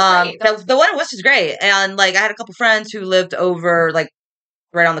 Yeah, that was great. The one in Worcester's great, and like I had a couple friends who lived over like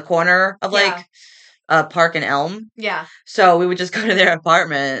right on the corner of like Park and Elm. Yeah. So we would just go to their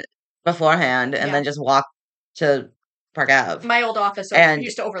apartment beforehand and Yeah. then just walk to Park Ave. My old office And-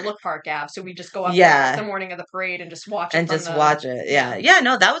 used to overlook Park Ave, so we just go up there the morning of the parade and just watch it. And just watch it. Yeah.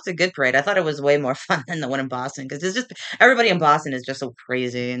 No, that was a good parade. I thought it was way more fun than the one in Boston because it's just everybody in Boston is just so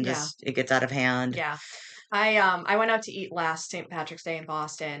crazy and just it gets out of hand. Yeah. I went out to eat last St. Patrick's Day in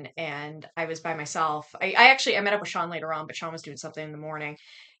Boston, and I was by myself. I met up with Sean later on, but Sean was doing something in the morning,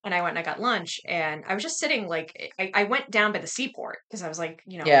 and I went and I got lunch, and I was just sitting like I went down by the seaport because I was like,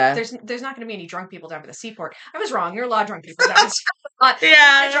 there's not going to be any drunk people down by the seaport. I was wrong. There are a lot of drunk people down by the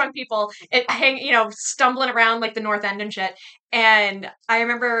seaport. Drunk people stumbling around like the North End and shit. And I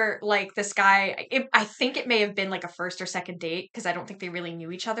remember like this guy, I think it may have been like a first or second date because I don't think they really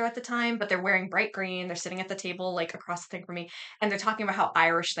knew each other at the time, but they're wearing bright green. They're sitting at the table like across the thing from me, and they're talking about how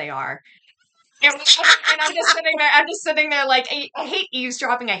Irish they are. And I'm just sitting there like, I hate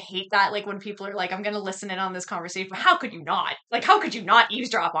eavesdropping. I hate that. Like when people are like, I'm going to listen in on this conversation. But how could you not? Like, how could you not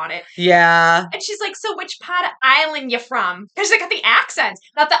eavesdrop on it? Yeah. And she's like, so which part of Ireland you from? Because they got the accent.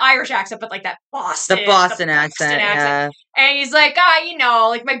 Not the Irish accent, but like that Boston. The Boston accent. Yeah. And he's like,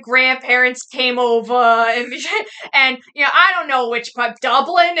 like my grandparents came over and I don't know which part.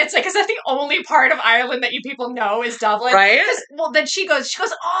 Dublin. It's like, is that the only part of Ireland that you people know is Dublin? Right. Well, then she goes,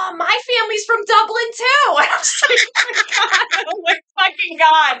 oh, my family's from Dublin too. And I'm just like, oh my fucking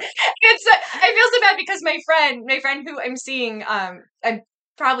God. I feel so bad because my friend who I'm seeing, I'm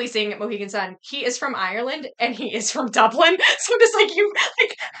probably seeing at Mohegan Sun, he is from Ireland and he is from Dublin. So just like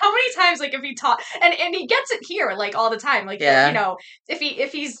how many times like if he taught and he gets it here like all the time. Like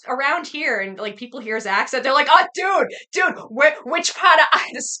if he's around here and like people hear his accent, they're like, oh dude, which part of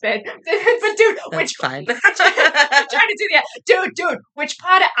Ireland spin? But dude, which fine. I'm trying to do that. Dude, which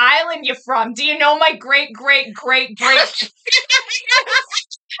part of Ireland you from? Do you know my great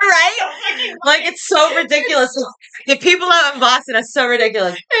Right? Like, it's so ridiculous. The people out in Boston are so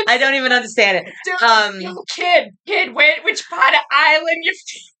ridiculous. I don't even understand it. Dude, kid, which part of Ireland you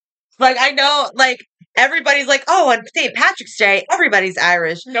like, I know, like, everybody's like, oh, on St. Patrick's Day, everybody's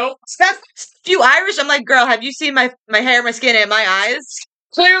Irish. Nope. You Irish? I'm like, girl, have you seen my hair, my skin, and my eyes?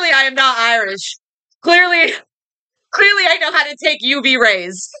 Clearly, I am not Irish. Clearly, I know how to take UV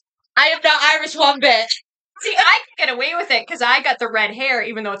rays. I am not Irish one bit. See, I can get away with it because I got the red hair,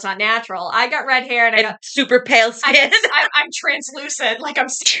 even though it's not natural. I got red hair and I got super pale skin. I'm translucent, like I'm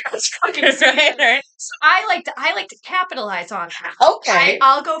fucking skin. Right? So I like to capitalize on that. Okay,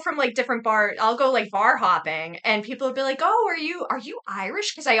 I'll go from like different bar. I'll go like bar hopping, and people will be like, "Oh, are you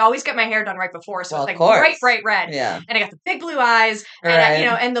Irish?" Because I always get my hair done right before, so it's like bright red. Yeah, and I got the big blue eyes, and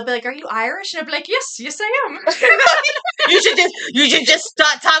and they'll be like, "Are you Irish?" And I'll be like, "Yes, I am." You should just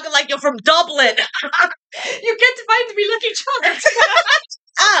start talking like you're from Dublin. You get to find me lucky charms.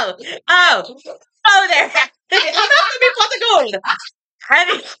 Oh there. I'm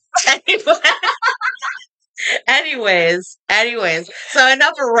not Anyways, so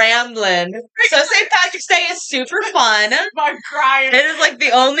enough rambling. So St. Patrick's Day is super fun. I'm crying. It is like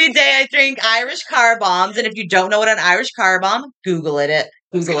the only day I drink Irish car bombs, and if you don't know what an Irish car bomb, Google it.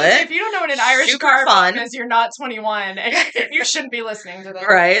 If you don't know what an Irish car bomb is, you're not 21, and you shouldn't be listening to this.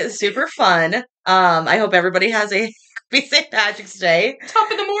 Right, super fun. I hope everybody has a happy St. Patrick's Day.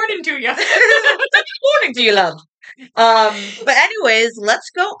 Top of the morning to you. Top of the morning to you, love. But anyways, let's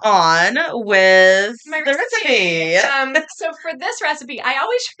go on with the recipe. So for this recipe, I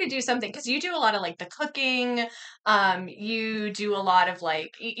always try to do something because you do a lot of like the cooking. You do a lot of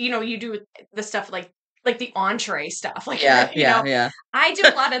like, you do the stuff like the entree stuff. Like, yeah. I do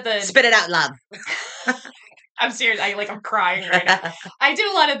a lot of the spit it out, love. I'm serious. I'm crying right now. I do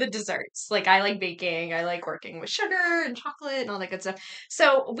a lot of the desserts. Like, I like baking. I like working with sugar and chocolate and all that good stuff.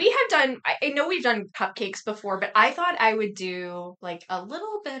 So I know we've done cupcakes before, but I thought I would do like a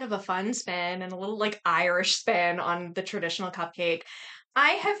little bit of a fun spin and a little like Irish spin on the traditional cupcake.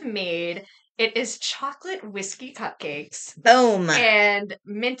 I have made, it is chocolate whiskey cupcakes. Boom. And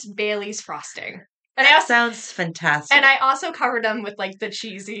mint Bailey's frosting. And that sounds fantastic. And I also covered them with like the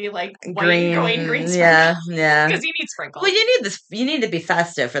cheesy, like green sprinkles. Yeah. Because you need sprinkles. Well, you need to be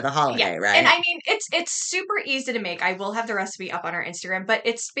festive for the holiday, right? And I mean, it's super easy to make. I will have the recipe up on our Instagram, but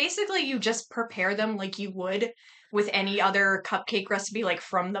it's basically you just prepare them like you would with any other cupcake recipe like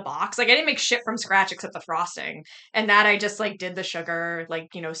from the box. Like I didn't make shit from scratch except the frosting. And that I just like did the sugar,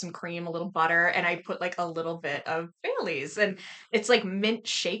 like, you know, some cream, a little butter, and I put like a little bit of Baileys. And it's like mint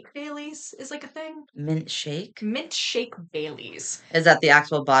shake Baileys is like a thing. Mint shake? Mint shake Baileys. Is that the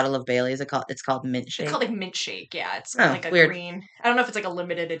actual bottle of Bailey's? It's called mint shake? It's called like mint shake, yeah. It's Oh, like a weird. green. I don't know if it's like a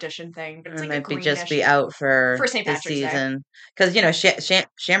limited edition thing, but it's It like a might be just be greenish out for St. this Patrick's Day. season. Because, you know,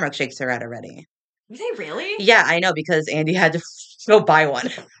 Shamrock Shakes are out already. Were they really? Yeah, I know, because Andy had to go buy one.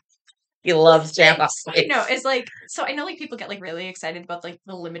 He loves Shamrock Shakes. No, it's like, so I know like people get like really excited about like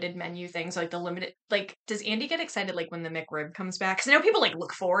the limited menu things, like the limited, like, does Andy get excited like when the McRib comes back? Because I know people like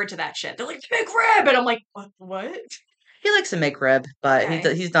look forward to that shit. They're like, McRib! And I'm like, what? He likes to make rib, but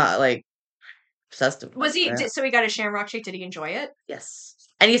Okay. he's not like obsessed with Was he, it. so he got a Shamrock Shake, did he enjoy it? Yes.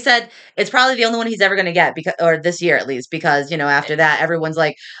 And he said it's probably the only one he's ever going to get, because, or this year at least, because, you know, after that, everyone's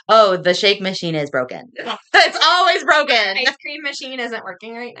like, oh, the shake machine is broken. It's always broken. Ice cream machine isn't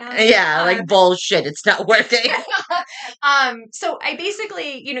working right now. Yeah, like bullshit. It's not working. So I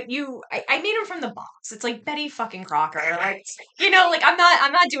basically, you know, I made them from the box. It's like Betty fucking Crocker. Like, you know, like I'm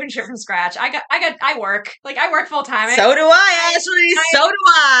not doing shit from scratch. I work. Like I work full time. So do I, Ashley. So do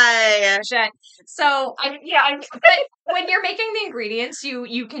I. Shit. So but when you're making the ingredients,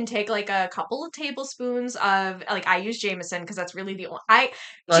 you can take like a couple of tablespoons of, like, I use Jameson because that's really the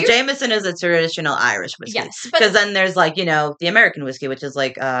only Jameson is a traditional Irish whiskey. Yes, but because then there's like, you know, the American whiskey, which is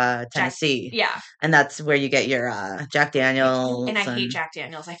like Tennessee. yeah, and that's where you get your Jack Daniels. And I hate Jack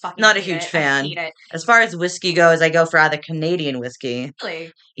Daniels. I fucking not a hate huge it. fan. I hate it. As far as whiskey goes, I go for either Canadian whiskey.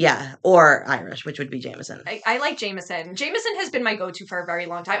 Really? Yeah, or Irish, which would be Jameson. I like Jameson. Jameson has been my go-to for a very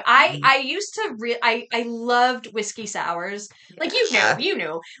long time. I used to I loved whiskey sours. Like you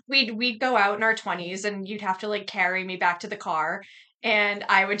knew. We'd go out in our 20s and you'd have to like carry me back to the car. And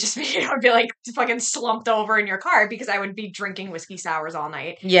I would just be, I would be like fucking slumped over in your car because I would be drinking whiskey sours all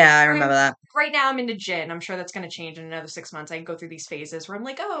night. Yeah, I remember that. Right now I'm into gin. I'm sure that's going to change in another 6 months. I can go through these phases where I'm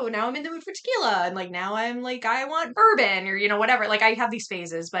like, oh, now I'm in the mood for tequila. And like, now I'm like, I want bourbon or, you know, whatever. Like I have these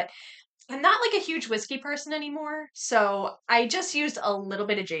phases, but I'm not like a huge whiskey person anymore. So I just used a little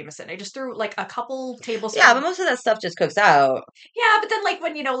bit of Jameson. I just threw like a couple tablespoons. Yeah, but most of that stuff just cooks out. Yeah, but then like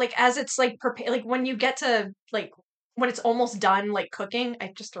when, you know, like as it's like, like when you get to like, when it's almost done, like cooking,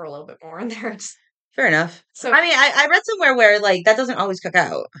 I just throw a little bit more in there. Fair enough. So I mean, I read somewhere where like that doesn't always cook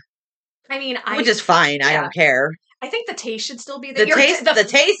out. I mean, which is fine. Yeah. I don't care. I think the taste should still be there. The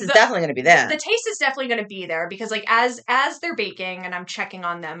taste is definitely going to be there. The taste is definitely going to be there because like as they're baking and I'm checking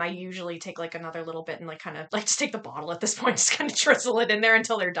on them, I usually take like another little bit and like kind of like just take the bottle at this point, just kind of drizzle it in there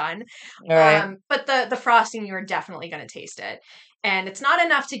until they're done. All right. But the frosting, you're definitely going to taste it, and it's not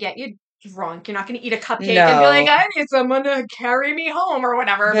enough to get you drunk. You're not going to eat a cupcake and be like, I need someone to carry me home or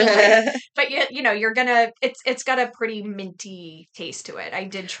whatever. But you know, you're gonna. It's got a pretty minty taste to it. I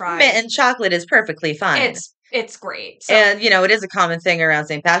did try. Mint and chocolate is perfectly fine. It's great. So, and, you know, it is a common thing around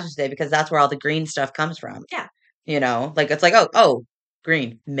St. Patrick's Day because that's where all the green stuff comes from. Yeah. You know, like it's like, oh,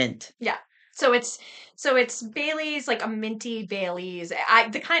 green, mint. Yeah. So it's Bailey's, like a minty Bailey's.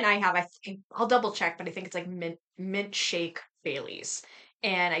 The kind I have, I think, I'll double check, but I think it's like mint shake Bailey's.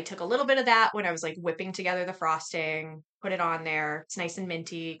 And I took a little bit of that when I was like whipping together the frosting, put it on there. It's nice and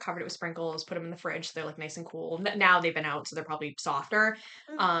minty, covered it with sprinkles, put them in the fridge so they're like nice and cool. Now they've been out, so they're probably softer.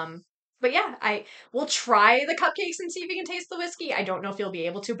 But yeah, I will try the cupcakes and see if you can taste the whiskey. I don't know if you'll be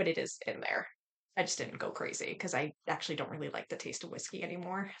able to, but it is in there. I just didn't go crazy because I actually don't really like the taste of whiskey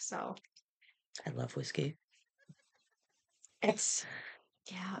anymore. So I love whiskey. It's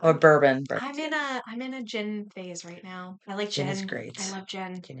yeah. Or bourbon. I'm in a gin phase right now. I like gin. Gin is great. I love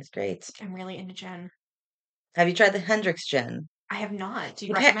gin. Gin is great. I'm really into gin. Have you tried the Hendrick's gin? I have not. Do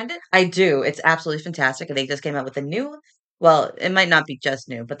you recommend it? I do. It's absolutely fantastic. They just came out with a new, well, it might not be just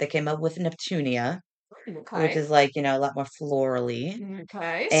new, but they came out with Neptunia, which is like, you know, a lot more florally.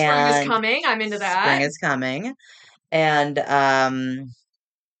 Okay. Spring is coming. I'm into that. Spring is coming. And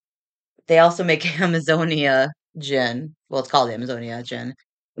they also make Amazonia gin. Well, it's called Amazonia gin.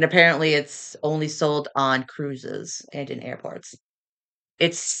 And apparently it's only sold on cruises and in airports. You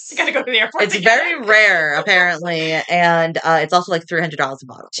gotta go to the airport. It's very rare, apparently, and it's also like $300 a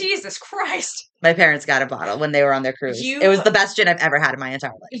bottle. Jesus Christ! My parents got a bottle when they were on their cruise. It was the best gin I've ever had in my entire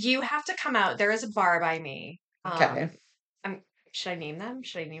life. You have to come out. There is a bar by me. Okay. Should I name them?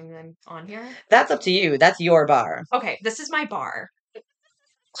 Should I name them on here? That's up to you. That's your bar. Okay, this is my bar.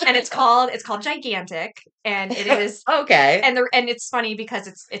 and it's called Gigantic, and it is Okay. and it's funny because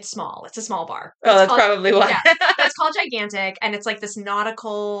it's small. It's a small bar. Oh, that's probably why. Yeah, but it's called Gigantic, and it's like this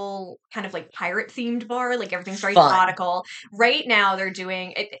nautical kind of like pirate themed bar. Like everything's very Fun. nautical. Right now they're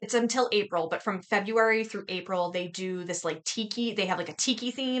doing it's until April, but from February through April they do this like tiki. They have like a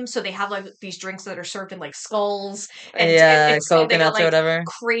tiki theme, so they have like these drinks that are served in like skulls and Yeah, they got, coconuts or like whatever.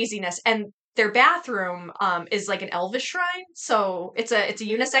 craziness. And their bathroom is like an Elvis shrine, so it's a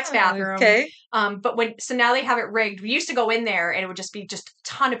unisex bathroom. Okay. But so now they have it rigged. We used to go in there and it would just be just a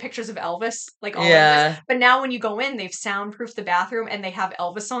ton of pictures of Elvis, like all over this. But now when you go in, they've soundproofed the bathroom and they have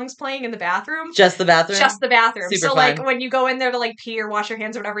Elvis songs playing in the bathroom. Just the bathroom? Just the bathroom. Super so fun. like when you go in there to like pee or wash your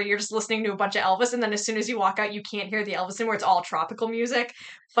hands or whatever, you're just listening to a bunch of Elvis, and then as soon as you walk out, you can't hear the Elvis anymore. It's all tropical music.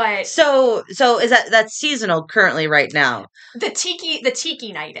 But so is that's seasonal currently right now? The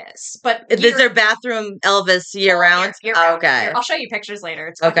tiki night is, but is there bathroom Elvis year round? Year round. Okay, I'll show you pictures later.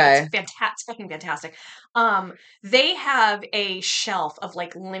 It's okay. It's fantastic. It's fucking fantastic. They have a shelf of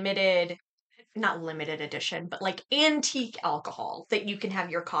like not limited edition, but like antique alcohol that you can have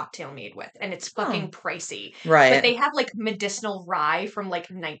your cocktail made with, and it's fucking pricey. Right. But they have like medicinal rye from like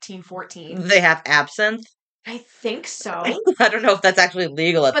 1914. They have absinthe. I think so. I don't know if that's actually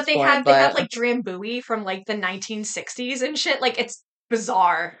legal at but this they point. They have like Drambuie from like the 1960s and shit. Like it's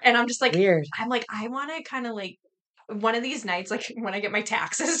bizarre, and I'm just like weird. I'm like I want to kind of like one of these nights, like when I get my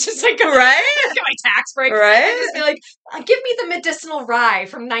taxes, just like get my tax break, right? And just be like, give me the medicinal rye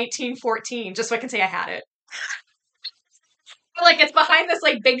from 1914, just so I can say I had it. But like it's behind this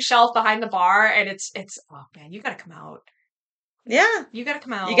like big shelf behind the bar, and it's oh man, you gotta come out. Yeah. You gotta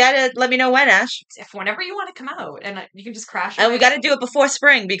come out. You gotta let me know when, Ash. Whenever you want to come out, and you can just crash. And we gotta do it before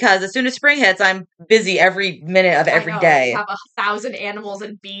spring, because as soon as spring hits, I'm busy every minute of every day. You have 1,000 animals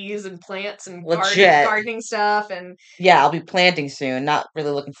and bees and plants and legit gardening stuff, and yeah, I'll be planting soon. Not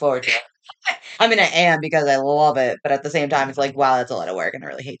really looking forward to it. I mean, I am, because I love it, but at the same time, it's like, wow, that's a lot of work, and I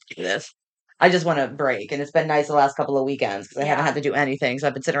really hate to do this. I just want to break, and it's been nice the last couple of weekends because I haven't had to do anything, so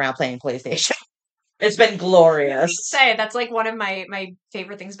I've been sitting around playing PlayStation. It's been glorious. Say that's like one of my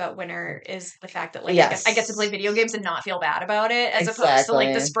favorite things about winter is the fact that like I get to play video games and not feel bad about it, as opposed to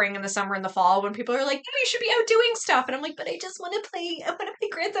like the spring and the summer and the fall when people are like, "You should be out doing stuff," and I'm like, "But I just want to play. I want to play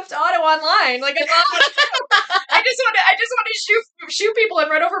Grand Theft Auto online. Like I just want to shoot people and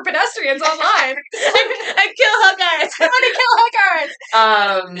run over pedestrians online and kill hookers. I want to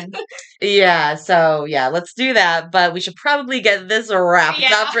kill hookers." Yeah. So yeah, let's do that. But we should probably get this wrapped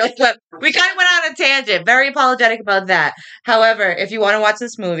up real quick. We kind of went on a tangent. Very apologetic about that. However, if you want to watch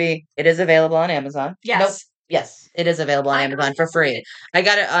this movie, it is available on Amazon. Yes. Nope. Yes, it is available on Amazon for free. I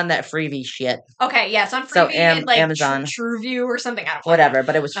got it on that freebie shit. Okay, yes, on freebie and like Amazon, TrueView or something. I don't know. Whatever,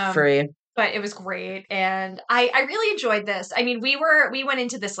 but it was free. But it was great, and I really enjoyed this. I mean, we went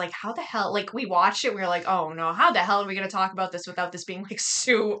into this like, how the hell? Like, we watched it, and we were like, oh no, how the hell are we going to talk about this without this being like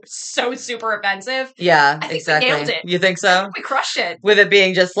so super offensive? Yeah, I think exactly. we nailed it. You think so? We crushed it with it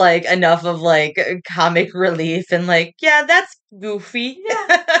being just like enough of like comic relief and like, yeah, that's goofy.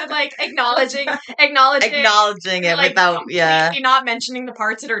 Yeah, and like acknowledging it like, without not mentioning the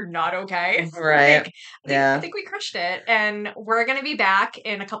parts that are not okay. Right. I think we crushed it, and we're gonna be back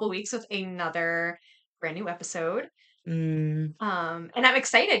in a couple weeks with another brand new episode. And I'm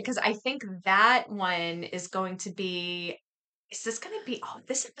excited because I think that one is going to be. Is this going to be? Oh,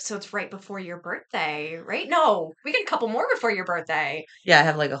 this episode's right before your birthday, right? No, we got a couple more before your birthday. Yeah, I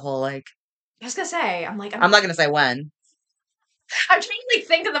have like a whole like. I was gonna say, I'm not gonna say when. I'm trying to like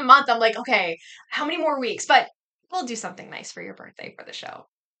think of the month. I'm like, okay, how many more weeks? But we'll do something nice for your birthday for the show.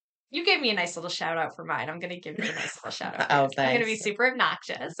 You gave me a nice little shout out for mine. I'm going to give you a nice little shout out. Oh, thanks. I'm going to be super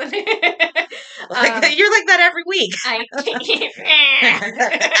obnoxious. You're like that every week. I'm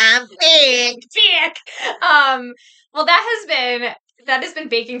big. Well, that has been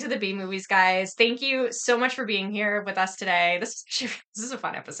Baking to the B Movies, guys. Thank you so much for being here with us today. This is a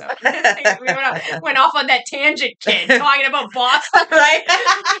fun episode. We went off on that tangent, kid, talking about Boston, right?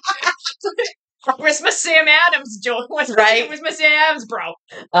 Where's my Sam Adams, Joe? Right? Where's my Sam Adams, bro?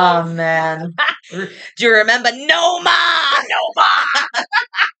 Oh, man. Do you remember Noma?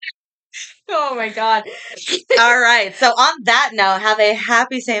 Oh, my God. All right. So on that note, have a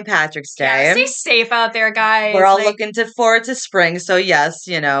happy St. Patrick's Day. Yeah, stay safe out there, guys. We're all looking forward to spring. So, yes,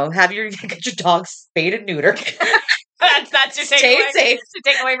 get your dog spayed and neutered. That's your takeaway.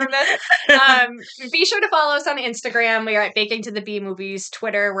 Take away from this. Be sure to follow us on Instagram. We are at Baking to the B Movies.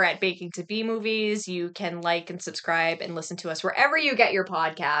 Twitter, we're at Baking to B Movies. You can like and subscribe and listen to us wherever you get your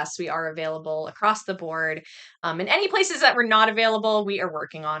podcasts. We are available across the board. In any places that we're not available, we are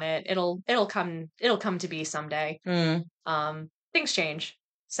working on it. It'll come to be someday. Things change.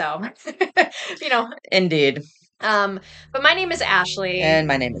 So, you know, Indeed. but my name is Ashley. And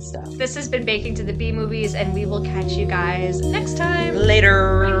my name is Stef. This has been Baking to the B Movies, and we will catch you guys next time.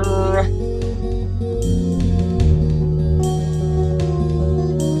 Later.